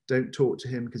 and don't talk to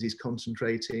him because he's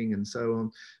concentrating, and so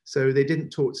on. So they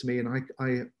didn't talk to me, and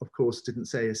I of course didn't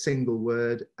say a single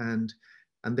word. And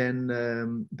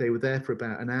then they were there for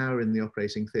about an hour in the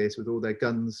operating theatre with all their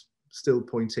guns still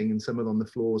pointing, and some are on the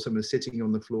floor, some are sitting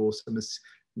on the floor, some are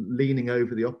leaning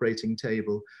over the operating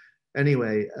table.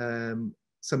 Anyway,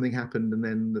 something happened, and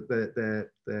then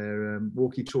their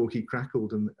walkie-talkie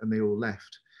crackled, and they all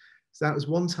left. So that was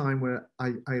one time where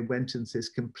I went into this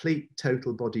complete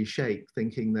total body shake,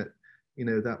 thinking that, you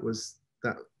know, that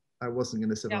I wasn't going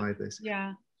to survive this.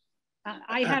 Yeah.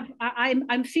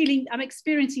 I'm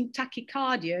experiencing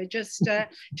tachycardia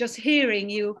just hearing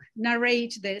you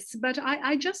narrate this. But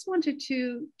I just wanted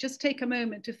to just take a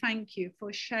moment to thank you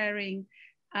for sharing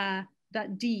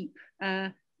that deep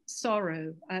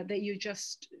sorrow that you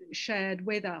just shared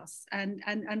with us, and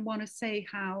want to say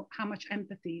how much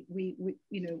empathy we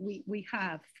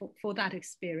have for that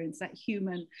experience, that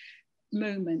human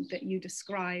moment that you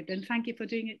described. And thank you for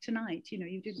doing it tonight. You know,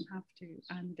 you didn't have to,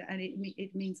 and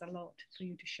it means a lot for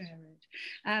you to share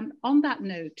it. On that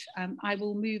note, I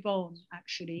will move on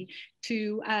actually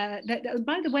to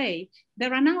by the way,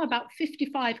 there are now about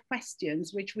 55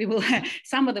 questions which we will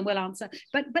some of them will answer,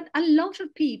 but a lot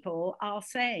of people are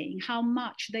saying how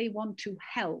much they want to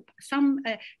help, some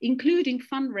including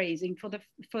fundraising for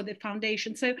the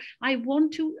foundation. So I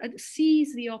want to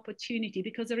seize the opportunity,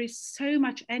 because there is so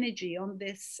much energy on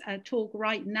this talk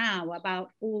right now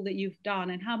about all that you've done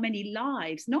and how many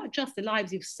lives, not just the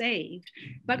lives you've saved,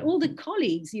 but all the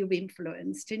colleagues you've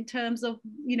influenced in terms of,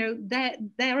 you know,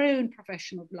 their own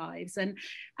professional lives and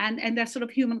their sort of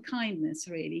human kindness,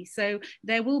 really. So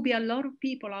there will be a lot of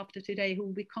people after today who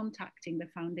will be contacting the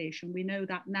foundation. We know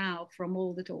that now from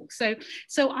all the talks. So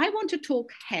I want to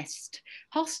talk HEST,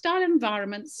 Hostile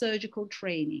Environment Surgical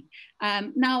Training.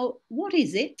 Now, what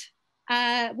is it?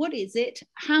 What is it?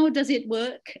 How does it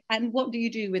work? And what do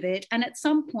you do with it? And at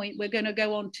some point, we're going to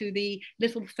go on to the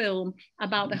little film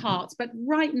about the hearts. But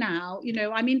right now, you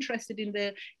know, I'm interested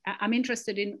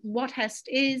in what HEST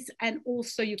is, and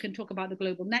also you can talk about the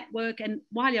global network. And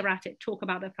while you're at it, talk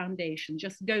about the foundation.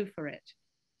 Just go for it.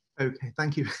 Okay,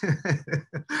 thank you.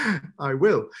 I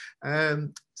will.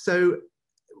 So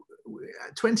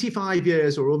 25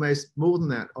 years or almost more than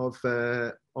that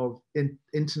of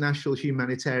international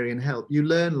humanitarian help, you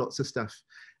learn lots of stuff,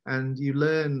 and you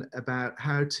learn about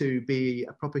how to be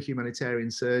a proper humanitarian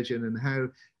surgeon and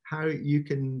how you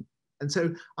can. And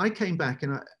so I came back,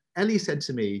 and Ellie said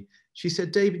to me, she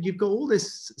said, David, you've got all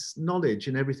this knowledge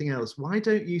and everything else, why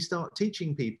don't you start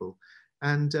teaching people?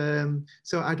 And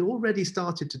so I'd already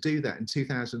started to do that in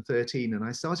 2013, and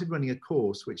I started running a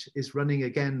course which is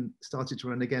started to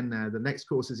run again now. The next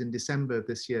course is in December of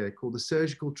this year, called the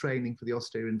Surgical Training for the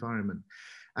Austere Environment.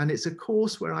 And it's a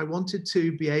course where I wanted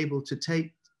to be able to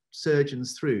take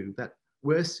surgeons through that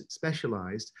were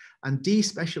specialized and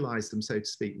despecialize them, so to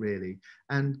speak, really,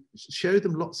 and show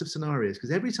them lots of scenarios.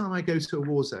 Because every time I go to a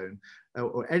war zone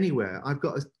or anywhere, I've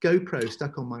got a GoPro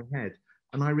stuck on my head,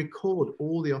 and I record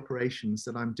all the operations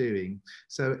that I'm doing.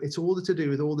 So it's all to do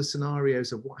with all the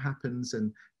scenarios of what happens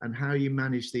and how you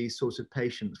manage these sorts of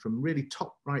patients from really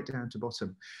top right down to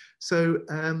bottom. So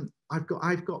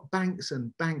I've got banks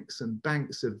and banks and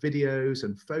banks of videos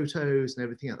and photos and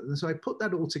everything else. And so I put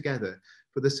that all together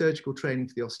for the surgical training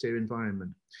for the austere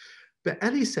environment. But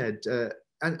Ellie said,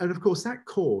 and of course that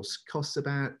course costs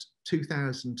about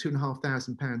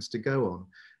 £2,500 to go on.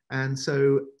 And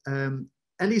so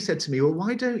Ellie said to me, well,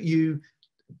 why don't you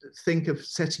think of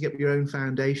setting up your own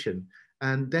foundation,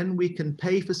 and then we can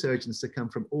pay for surgeons to come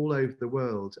from all over the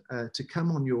world to come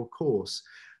on your course.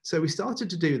 So we started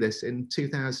to do this in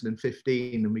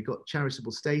 2015, and we got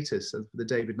charitable status of the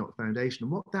David Nott Foundation.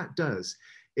 And what that does,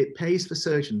 it pays for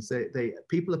surgeons.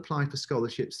 People apply for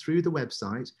scholarships through the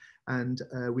website, and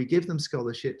we give them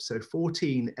scholarships. So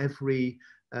 14 every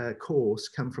course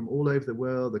come from all over the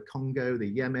world, the Congo, the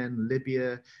Yemen,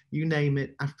 Libya, you name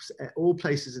it, all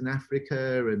places in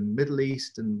Africa and Middle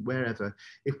East and wherever.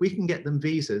 If we can get them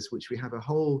visas, which we have a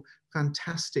whole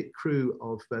fantastic crew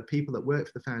of people that work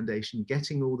for the foundation,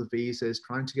 getting all the visas,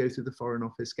 trying to go through the Foreign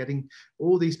Office, getting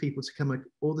all these people to come,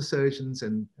 all the surgeons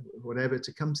and whatever,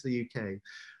 to come to the UK.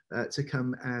 To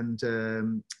come and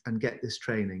get this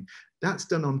training. That's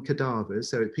done on cadavers,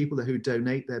 so people who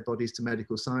donate their bodies to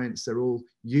medical science, they're all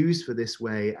used for this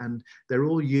way, and they're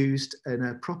all used in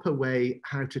a proper way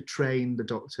how to train the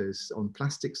doctors on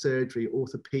plastic surgery,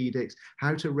 orthopedics,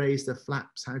 how to raise the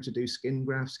flaps, how to do skin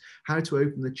grafts, how to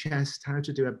open the chest, how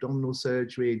to do abdominal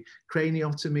surgery,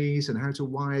 craniotomies, and how to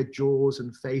wire jaws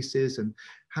and faces, and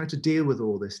how to deal with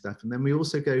all this stuff. And then we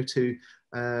also go to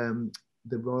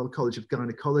the Royal College of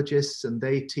Gynecologists, and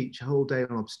they teach a whole day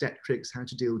on obstetrics, how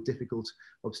to deal with difficult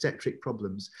obstetric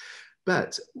problems.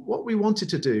 But what we wanted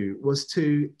to do was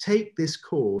to take this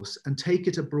course and take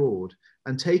it abroad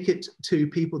and take it to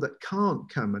people that can't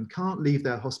come and can't leave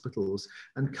their hospitals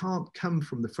and can't come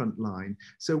from the front line.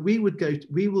 So we will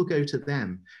go to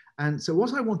them. And so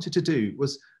what I wanted to do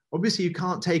was, obviously you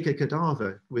can't take a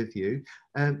cadaver with you.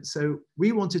 So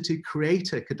we wanted to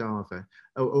create a cadaver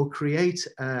or create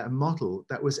a model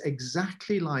that was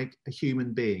exactly like a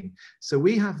human being. So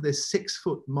we have this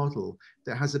 6-foot model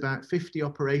that has about 50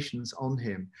 operations on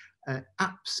him,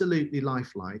 absolutely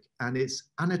lifelike, and it's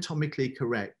anatomically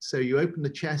correct. So you open the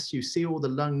chest, you see all the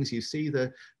lungs, you see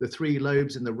the 3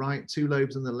 lobes in the right, 2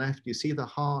 lobes on the left, you see the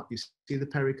heart, you see the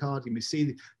pericardium, you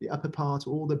see the upper part,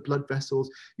 all the blood vessels,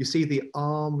 you see the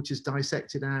arm, which is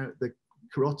dissected out, the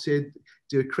carotid,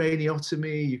 do a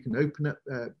craniotomy, you can open up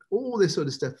all this sort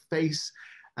of stuff, face,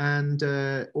 and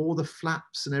all the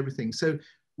flaps and everything. So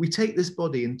we take this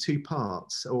body in 2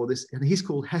 parts, or this, and he's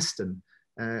called Heston,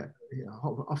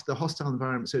 off the hostile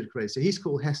environment surgical rate. So he's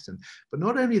called Heston. But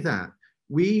not only that,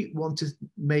 we want to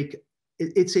make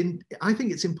I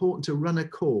think it's important to run a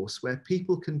course where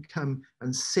people can come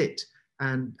and sit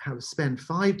and spend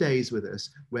 5 days with us,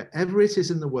 wherever it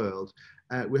is in the world.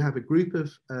 We have a group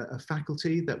of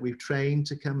faculty that we've trained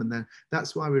to come, and then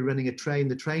that's why we're running a train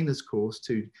the trainers course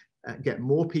to get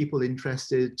more people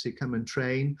interested to come and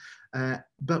train.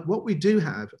 But what we do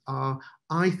have are,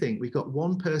 I think we've got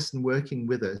one person working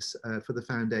with us for the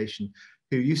foundation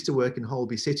who used to work in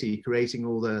Holby City creating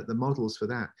all the models for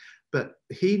that. But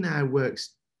he now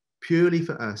works purely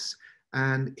for us,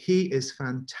 and he is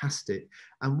fantastic.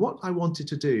 And what I wanted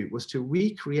to do was to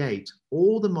recreate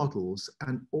all the models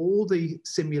and all the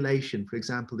simulation, for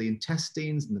example, the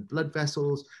intestines and the blood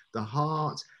vessels, the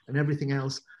heart and everything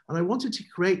else. And I wanted to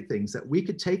create things that we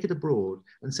could take it abroad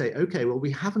and say, okay, well,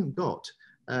 we haven't got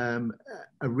a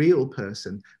real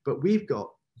person, but we've got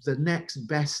the next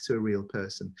best to a real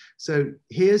person. So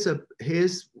here's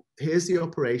the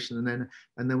operation, and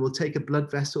then we'll take a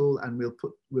blood vessel and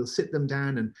we'll sit them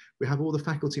down, and we have all the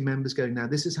faculty members going, now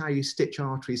this is how you stitch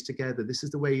arteries together, this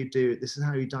is the way you do it, this is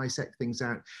how you dissect things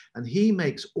out. And he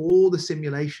makes all the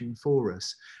simulation for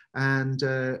us, and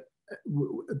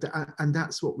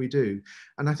that's what we do.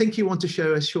 And I think you want to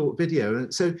show a short video.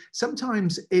 And so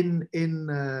sometimes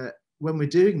when we're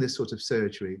doing this sort of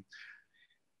surgery,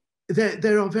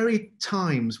 there are very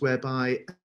times whereby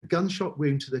a gunshot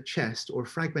wound to the chest or a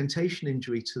fragmentation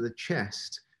injury to the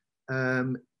chest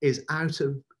is out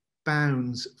of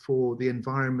bounds for the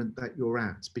environment that you're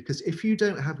at. Because if you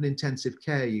don't have an intensive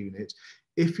care unit,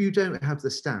 if you don't have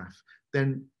the staff,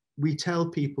 then we tell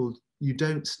people you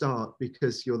don't start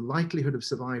because your likelihood of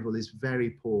survival is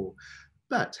very poor.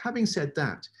 But having said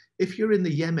that, if you're in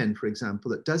the Yemen, for example,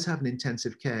 that does have an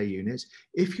intensive care unit,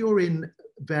 if you're in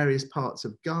various parts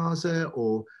of Gaza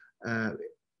or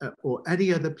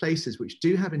any other places which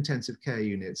do have intensive care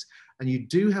units, and you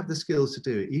do have the skills to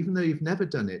do it, even though you've never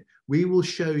done it, we will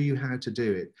show you how to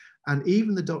do it. And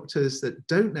even the doctors that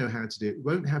don't know how to do it,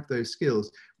 won't have those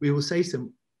skills, we will say to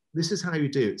them, this is how you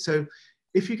do it. So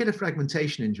if you get a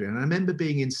fragmentation injury, and I remember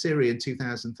being in Syria in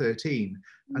 2013,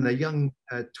 and a young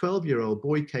 12-year-old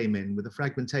boy came in with a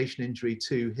fragmentation injury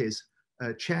to his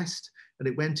chest, and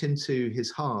it went into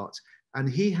his heart, and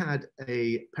he had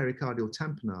a pericardial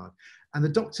tamponade. And the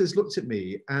doctors looked at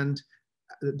me, and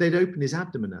they'd open his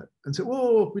abdomen up and said,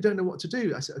 oh, we don't know what to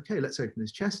do. I said, okay, let's open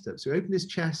his chest up. So we opened his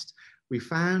chest, we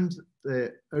opened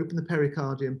the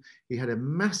pericardium, he had a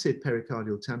massive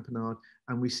pericardial tamponade,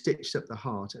 and we stitched up the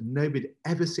heart, and nobody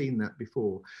had ever seen that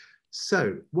before.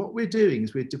 So what we're doing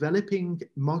is we're developing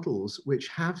models which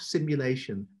have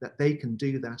simulation that they can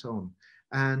do that on.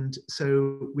 And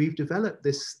so we've developed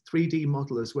this 3D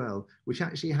model as well, which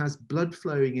actually has blood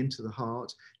flowing into the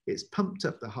heart. It's pumped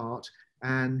up the heart.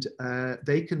 and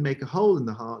they can make a hole in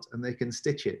the heart and they can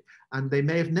stitch it. And they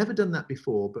may have never done that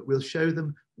before, but we'll show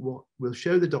them we'll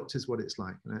show the doctors what it's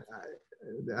like. And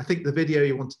I think the video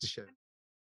you wanted to show.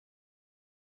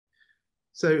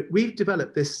 So we've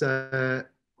developed this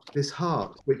this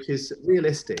heart, which is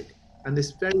realistic, and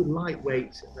this very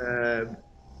lightweight,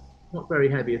 not very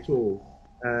heavy at all,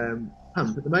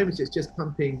 pump. At the moment it's just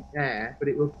pumping air, but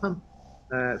it will pump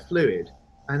fluid,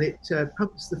 and it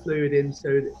pumps the fluid in so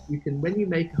that you can, when you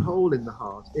make a hole in the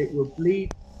heart, it will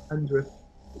bleed under a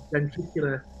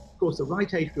ventricular, of course the right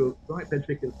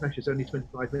ventricular pressure is only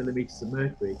 25 millimeters of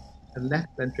mercury, and left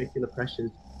ventricular pressure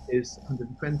is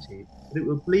 120, but it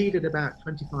will bleed at about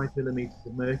 25 millimeters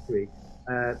of mercury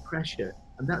pressure,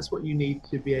 and that's what you need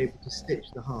to be able to stitch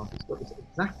the heart. It's got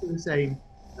exactly the same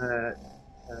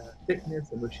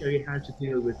thickness, and we'll show you how to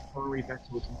deal with coronary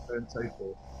vessels and so on and so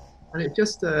forth. And it's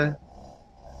just a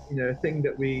thing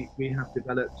that we have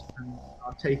developed and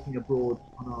are taking abroad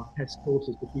on our test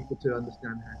courses for people to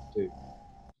understand how to do.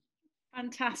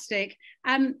 Fantastic.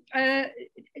 Would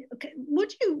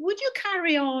you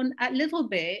carry on a little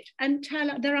bit and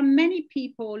tell, there are many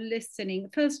people listening.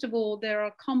 First of all, there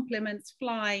are compliments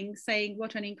flying saying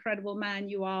what an incredible man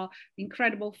you are,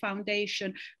 incredible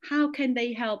foundation. How can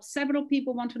they help? Several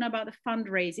people want to know about the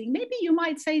fundraising. Maybe you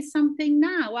might say something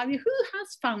now. I mean, who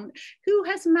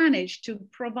has managed to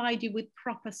provide you with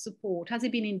proper support? Has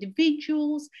it been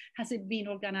individuals? Has it been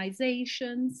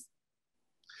organizations?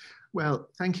 Well,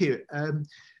 thank you.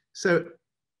 So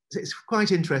it's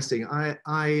quite interesting. I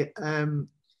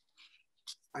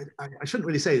shouldn't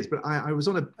really say this, but I was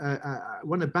on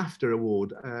won a BAFTA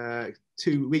award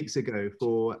 2 weeks ago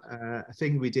for a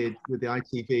thing we did with the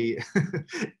ITV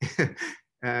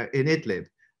in Idlib,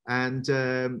 and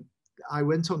I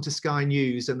went on to Sky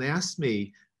News, and they asked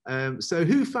me, so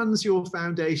who funds your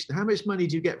foundation? How much money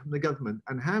do you get from the government,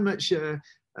 and how much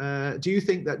do you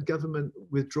think that government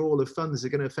withdrawal of funds are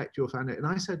going to affect your foundation?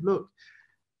 And I said, look,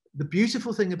 the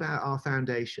beautiful thing about our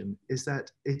foundation is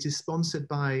that it is sponsored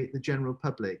by the general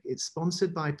public. It's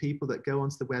sponsored by people that go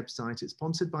onto the website. It's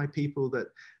sponsored by people that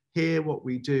hear what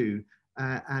we do.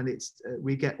 And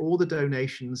we get all the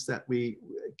donations that we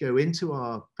go into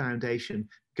our foundation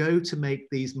go to make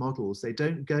these models. They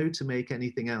don't go to make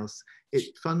anything else.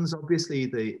 It funds obviously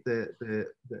the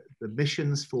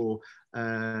missions for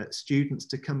students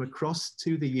to come across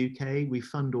to the UK. We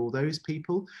fund all those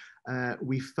people.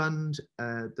 We fund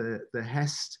the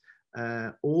HEST,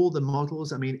 all the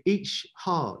models. I mean, each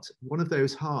heart, one of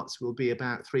those hearts will be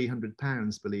about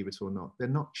 £300, believe it or not. They're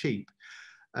not cheap.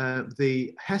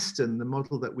 The Heston, the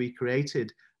model that we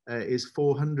created, is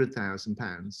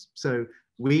 £400,000. So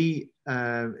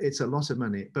it's a lot of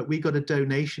money, but we got a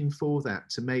donation for that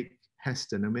to make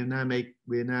Heston, and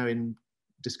we're now in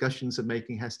discussions of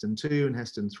making Heston 2 and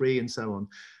Heston 3 and so on.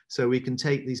 So we can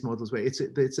take these models where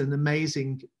it's an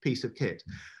amazing piece of kit.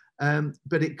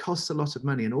 But it costs a lot of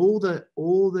money, and all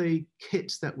the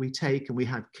kits that we take, and we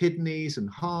have kidneys and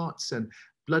hearts and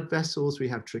blood vessels, we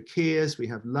have tracheas, we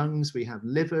have lungs, we have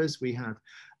livers, we have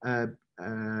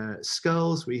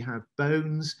skulls, we have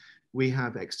bones, we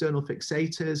have external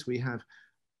fixators, we have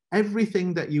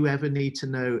everything that you ever need to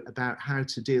know about how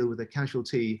to deal with a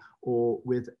casualty or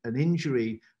with an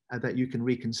injury that you can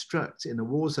reconstruct in a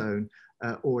war zone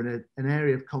or in an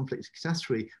area of conflict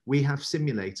catastrophe. We have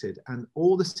simulated, and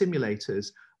all the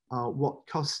simulators are what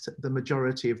cost the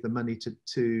majority of the money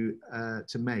to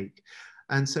make.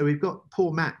 And so we've got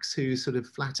poor Max, who's sort of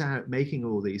flat out making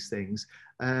all these things,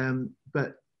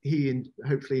 but he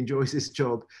hopefully enjoys his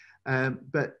job.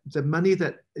 But the money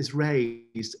that is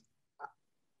raised,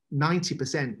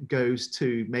 90% goes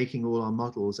to making all our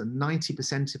models, and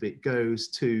 90% of it goes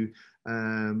to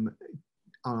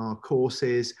our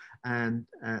courses and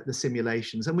the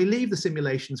simulations. And we leave the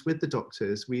simulations with the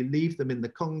doctors. We leave them in the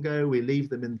Congo, we leave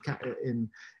them in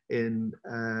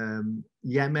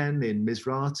Yemen, in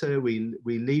Misrata, we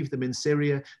leave them in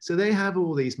Syria. So they have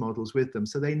all these models with them,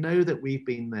 so they know that we've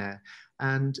been there.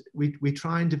 And we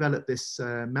try and develop this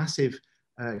massive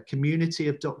community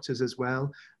of doctors as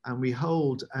well. And we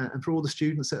hold, and for all the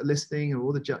students that are listening, and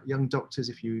all the young doctors,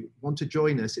 if you want to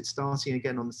join us, it's starting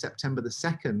again on September the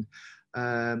 2nd.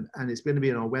 And it's going to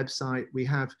be on our website. We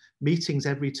have meetings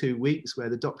every 2 weeks where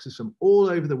the doctors from all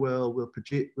over the world will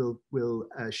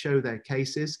show their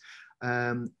cases,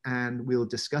 and we'll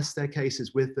discuss their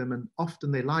cases with them. And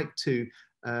often they like to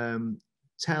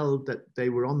tell that they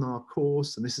were on our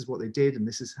course, and this is what they did, and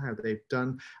this is how they've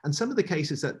done. And some of the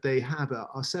cases that they have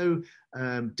are so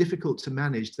difficult to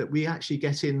manage that we actually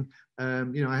get in.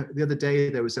 The other day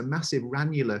there was a massive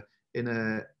ranula in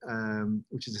a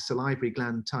which is a salivary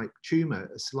gland type tumor,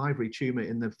 a salivary tumor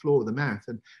in the floor of the mouth.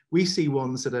 And we see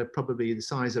ones that are probably the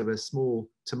size of a small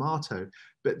tomato,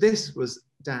 but this was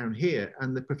down here,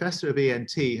 and the professor of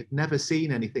ENT had never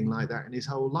seen anything like that in his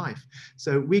whole life.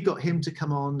 So we got him to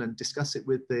come on and discuss it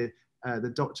with the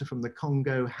doctor from the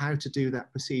Congo, how to do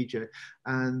that procedure.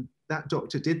 And that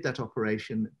doctor did that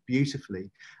operation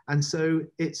beautifully. And so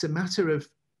it's a matter of,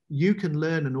 you can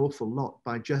learn an awful lot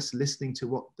by just listening to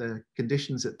what the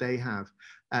conditions that they have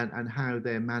and how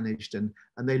they're managed. And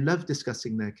they love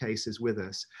discussing their cases with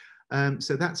us.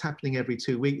 So that's happening every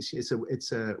 2 weeks. It's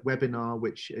a webinar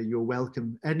which you're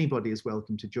welcome, anybody is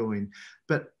welcome to join.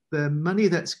 But the money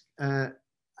that's,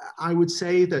 I would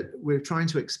say that we're trying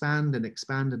to expand and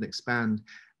expand and expand.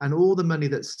 And all the money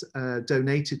that's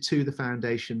donated to the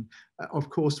foundation, of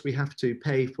course, we have to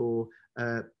pay for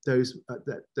those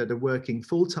that are working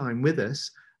full-time with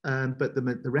us. But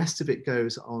the rest of it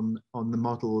goes on the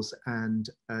models and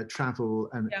travel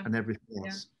and everything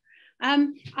else.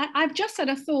 I've just had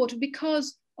a thought,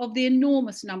 because of the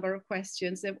enormous number of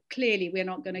questions that clearly we're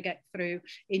not going to get through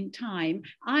in time.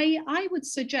 I would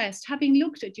suggest, having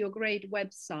looked at your great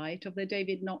website of the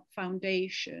David Nott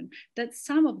Foundation, that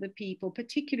some of the people,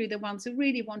 particularly the ones who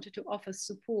really wanted to offer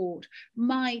support,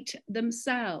 might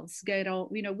themselves get on,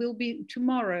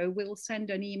 tomorrow we'll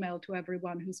send an email to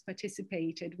everyone who's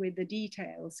participated with the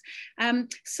details.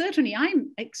 Certainly I'm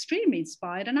extremely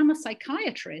inspired, and I'm a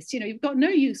psychiatrist, you've got no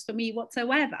use for me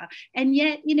whatsoever. And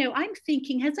yet, I'm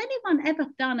thinking, has anyone ever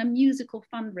done a musical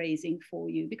fundraising for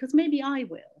you? Because maybe I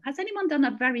will. Has anyone done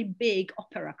a very big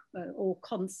opera or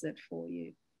concert for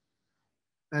you?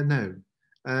 No.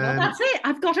 Well, that's it.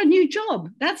 I've got a new job.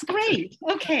 That's great.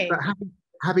 Okay. But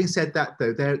having said that,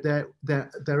 though,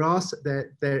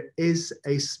 there is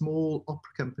a small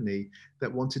opera company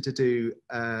that wanted to do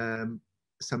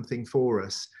something for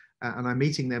us, and I'm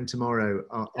meeting them tomorrow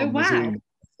on the Zoom.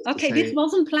 Okay, this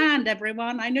wasn't planned,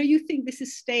 everyone. I know you think this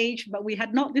is staged, but we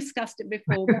had not discussed it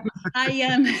before. But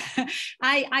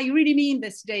I really mean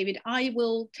this, David. I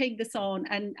will take this on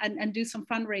and do some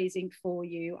fundraising for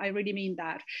you. I really mean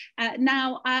that.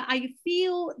 Now, I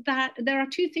feel that there are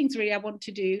two things really I want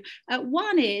to do.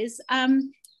 One is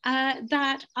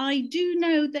that I do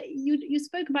know that you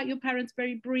spoke about your parents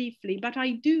very briefly, but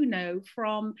I do know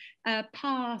from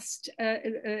past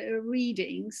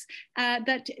readings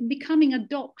that becoming a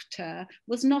doctor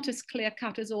was not as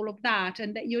clear-cut as all of that,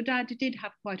 and that your dad did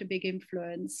have quite a big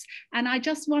influence. And I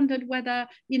just wondered whether,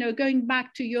 going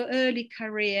back to your early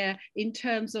career in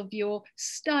terms of your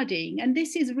studying, and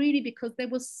this is really because there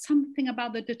was something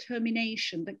about the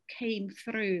determination that came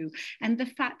through, and the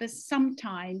fact that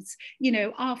sometimes,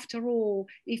 after all,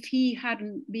 if he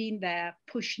hadn't been there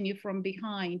pushing you from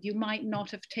behind, you might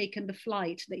not have taken the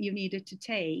flight that you needed to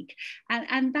take.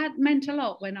 And that meant a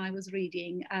lot when I was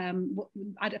reading.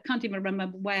 I can't even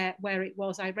remember where it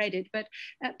was I read it, but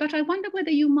I wonder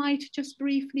whether you might just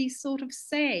briefly sort of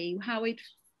say how it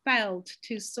felt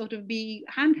to sort of be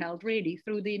handheld really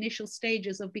through the initial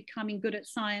stages of becoming good at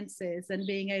sciences and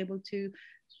being able to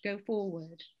go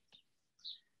forward.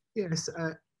 Yes,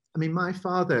 I mean, my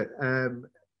father,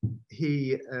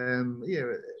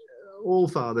 all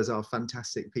fathers are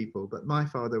fantastic people, but my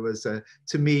father was,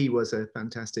 to me, was a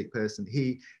fantastic person.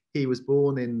 He was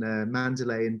born in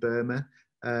Mandalay in Burma,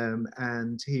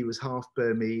 and he was half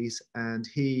Burmese, and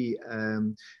he,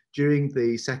 during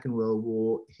the Second World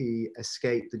War, he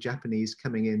escaped the Japanese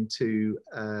coming into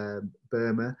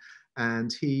Burma,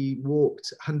 and he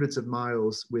walked hundreds of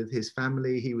miles with his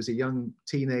family. He was a young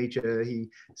teenager. He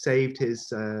saved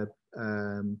his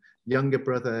younger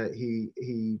brother.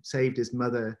 He saved his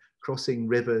mother crossing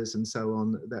rivers and so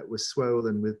on that were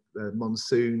swollen with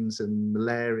monsoons and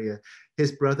malaria.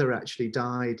 His brother actually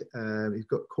died. He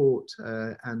got caught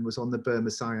and was on the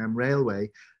Burma-Siam Railway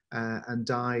and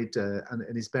died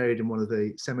and is buried in one of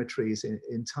the cemeteries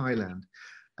in Thailand.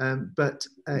 But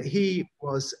he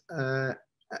was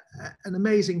an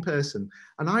amazing person.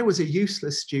 And I was a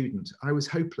useless student. I was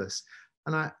hopeless.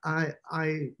 And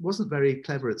I wasn't very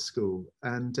clever at school.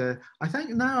 And I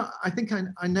think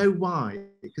I know why,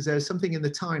 because there was something in the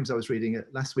Times I was reading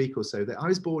last week or so, that I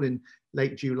was born in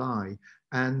late July,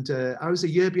 and I was a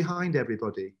year behind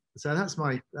everybody. So that's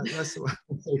what I can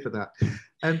say for that.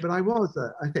 But I was,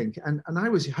 I think, and I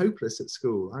was hopeless at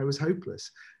school. I was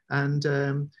hopeless. And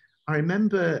I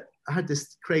remember I had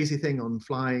this crazy thing on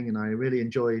flying, and I really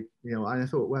enjoyed, I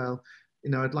thought, well,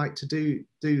 I'd like to do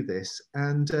this.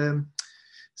 And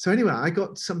so anyway, I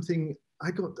got,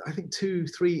 I think 2,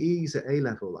 3 E's at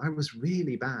A-level. I was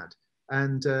really bad.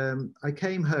 And I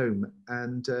came home,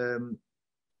 and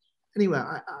anyway,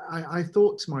 I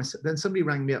thought to myself, then somebody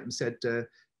rang me up and said,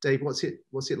 Dave, what's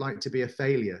it like to be a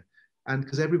failure? And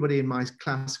because everybody in my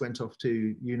class went off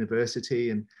to university,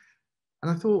 and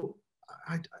I thought,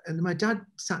 and my dad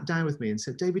sat down with me and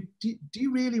said, David, do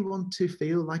you really want to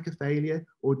feel like a failure,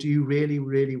 or do you really,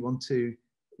 really want to,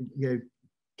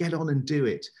 get on and do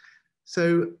it?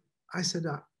 So I said,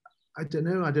 I don't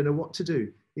know what to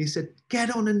do. He said,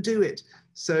 get on and do it.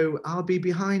 So I'll be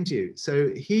behind you. So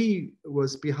he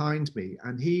was behind me,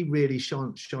 and he really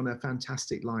shone a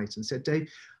fantastic light and said,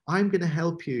 Dave, I'm going to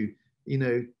help you,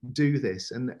 do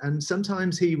this. And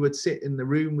sometimes he would sit in the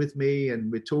room with me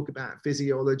and we'd talk about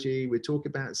physiology, we'd talk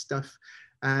about stuff.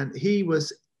 And he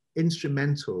was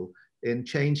instrumental in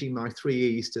changing my 3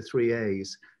 E's to 3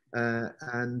 A's.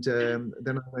 And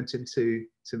then I went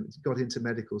got into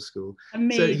medical school.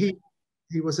 Amazing. So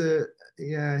he was a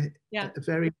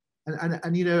very, and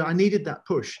I needed that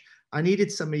push. I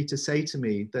needed somebody to say to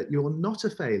me that you're not a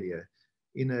failure,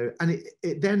 and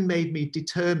it then made me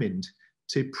determined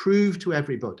to prove to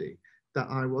everybody that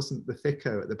I wasn't the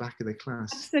thicko at the back of the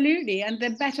class. Absolutely. And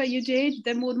the better you did,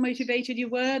 the more motivated you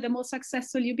were, the more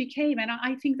successful you became. And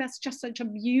I think that's just such a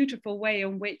beautiful way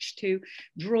in which to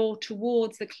draw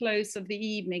towards the close of the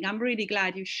evening. I'm really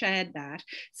glad you shared that.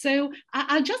 So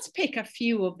I'll just pick a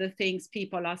few of the things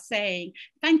people are saying.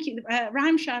 Thank you,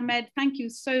 Ramsha Ahmed, thank you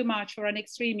so much for an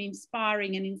extremely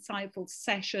inspiring and insightful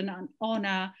session. An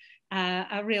honor.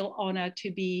 A real honor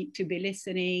to be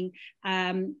listening.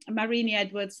 Marini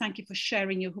Edwards, thank you for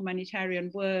sharing your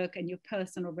humanitarian work and your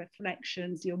personal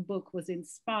reflections. Your book was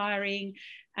inspiring.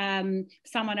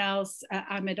 Someone else,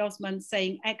 Ahmed Osman,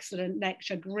 saying excellent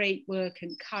lecture, great work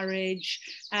and courage.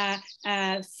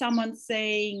 Someone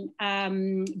saying,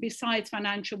 besides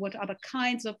financial, what other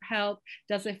kinds of help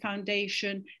does a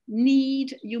foundation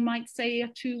need? You might say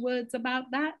 2 words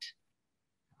about that.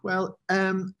 Well,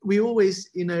 we always,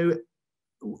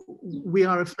 we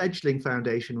are a fledgling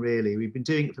foundation, really. We've been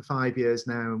doing it for 5 years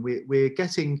now, and we're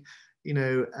getting,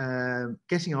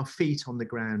 getting our feet on the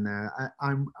ground now.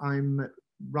 I'm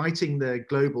writing the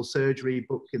global surgery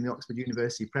book in the Oxford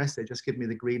University Press. They just give me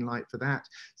the green light for that.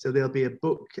 So there'll be a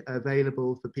book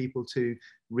available for people to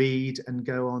read and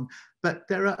go on. But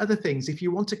there are other things. If you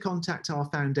want to contact our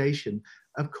foundation,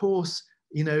 of course,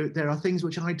 there are things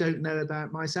which I don't know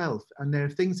about myself, and there are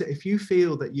things that if you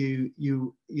feel that you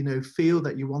feel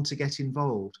that you want to get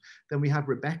involved, then we have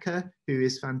Rebecca, who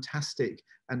is fantastic,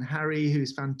 and Harry,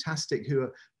 who's fantastic,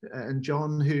 and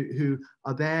John, who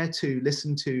are there to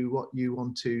listen to what you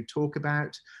want to talk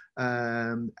about.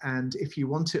 And if you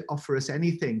want to offer us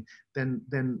anything, then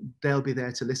they'll be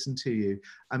there to listen to you.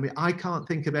 I mean, I can't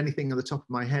think of anything on the top of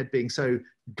my head, being so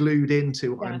glued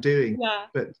into what I'm doing,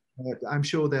 but I'm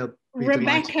sure they'll be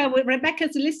delighted.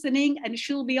 Rebecca's listening, and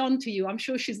she'll be on to you. I'm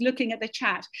sure she's looking at the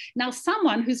chat. Now,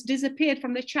 someone who's disappeared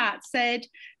from the chat said,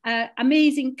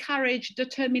 amazing courage,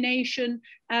 determination,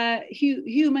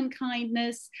 human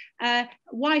kindness.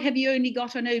 Why have you only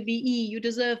got an OBE? You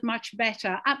deserve much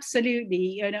better.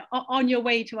 Absolutely. On your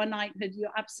way to a knighthood, you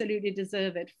absolutely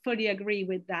deserve it. Fully agree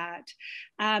with that.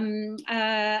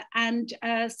 And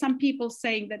some people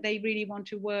saying that they really want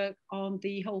to work on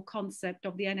the whole concept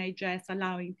of the NHS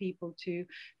allowing people to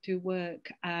work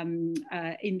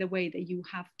in the way that you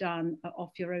have done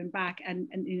off your own back, and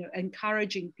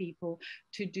encouraging people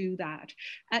to do that.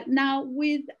 Now,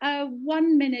 with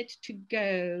 1 minute to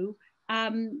go,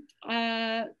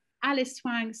 Alice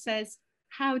Wang says,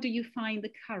 how do you find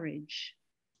the courage?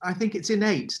 I think it's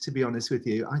innate, to be honest with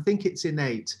you. I think it's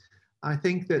innate. I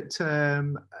think that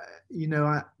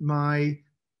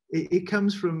it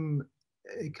comes from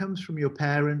your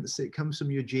parents. It comes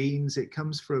from your genes. It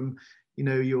comes from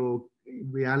your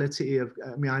reality of.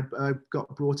 I mean, I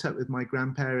got brought up with my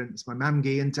grandparents, my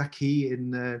mamgi and Ducky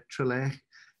in Trelech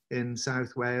in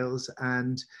South Wales,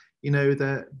 and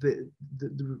the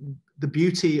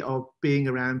beauty of being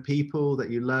around people that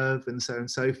you love, and so on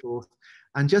and so forth,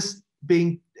 and just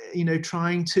being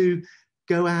trying to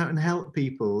go out and help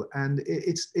people. And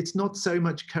it's not so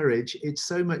much courage, it's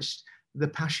so much the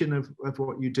passion of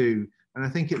what you do. And I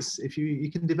think it's, if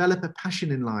you can develop a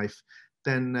passion in life,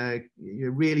 then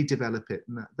you really develop it,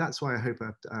 and that's why I hope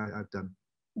I've done.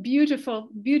 Beautiful,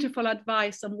 beautiful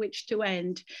advice on which to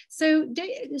end. So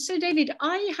David,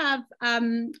 I have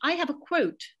a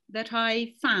quote that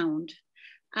I found,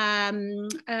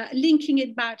 linking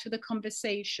it back to the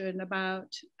conversation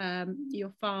about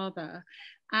your father,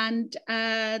 and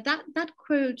that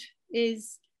quote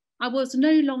is, "I was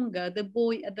no longer the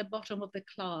boy at the bottom of the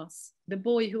class, the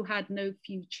boy who had no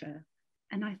future.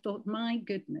 And I thought, my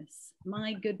goodness,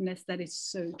 that is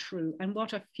so true. And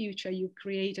what a future you've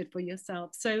created for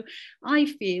yourself. So I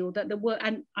feel that the world,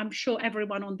 and I'm sure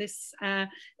everyone on this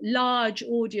large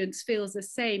audience feels the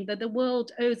same, that the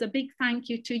world owes a big thank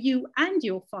you to you and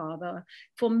your father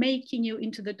for making you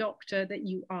into the doctor that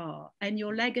you are. And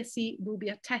your legacy will be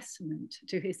a testament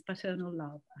to his paternal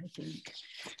love, I think.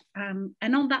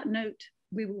 And on that note,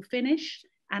 we will finish.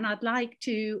 And I'd like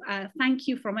to thank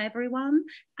you from everyone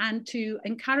and to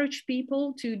encourage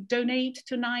people to donate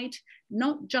tonight,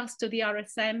 not just to the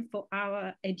RSM for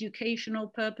our educational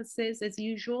purposes as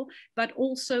usual, but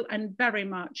also and very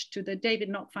much to the David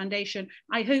Nott Foundation.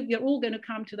 I hope you're all going to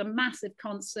come to the massive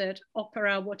concert,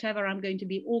 opera, whatever I'm going to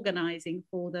be organizing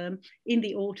for them in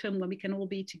the autumn when we can all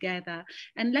be together.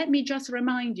 And let me just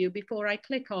remind you before I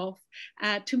click off,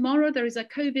 tomorrow there is a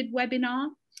COVID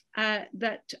webinar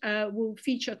that will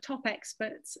feature top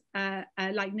experts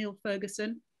like Neil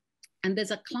Ferguson. And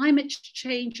there's a climate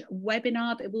change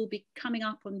webinar that will be coming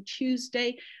up on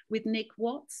Tuesday with Nick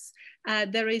Watts.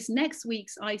 There is next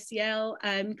week's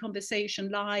ICL Conversation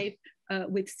Live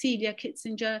with Celia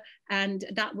Kitzinger, and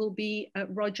that will be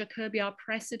Roger Kirby, our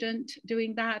president,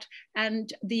 doing that.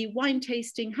 And the wine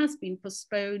tasting has been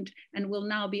postponed and will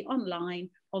now be online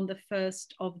on the 1st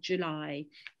of July.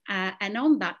 And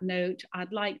on that note,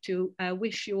 I'd like to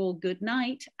wish you all good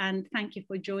night and thank you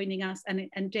for joining us.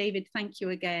 And David, thank you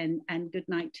again, and good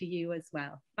night to you as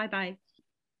well. Bye-bye.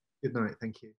 Good night,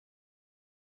 thank you.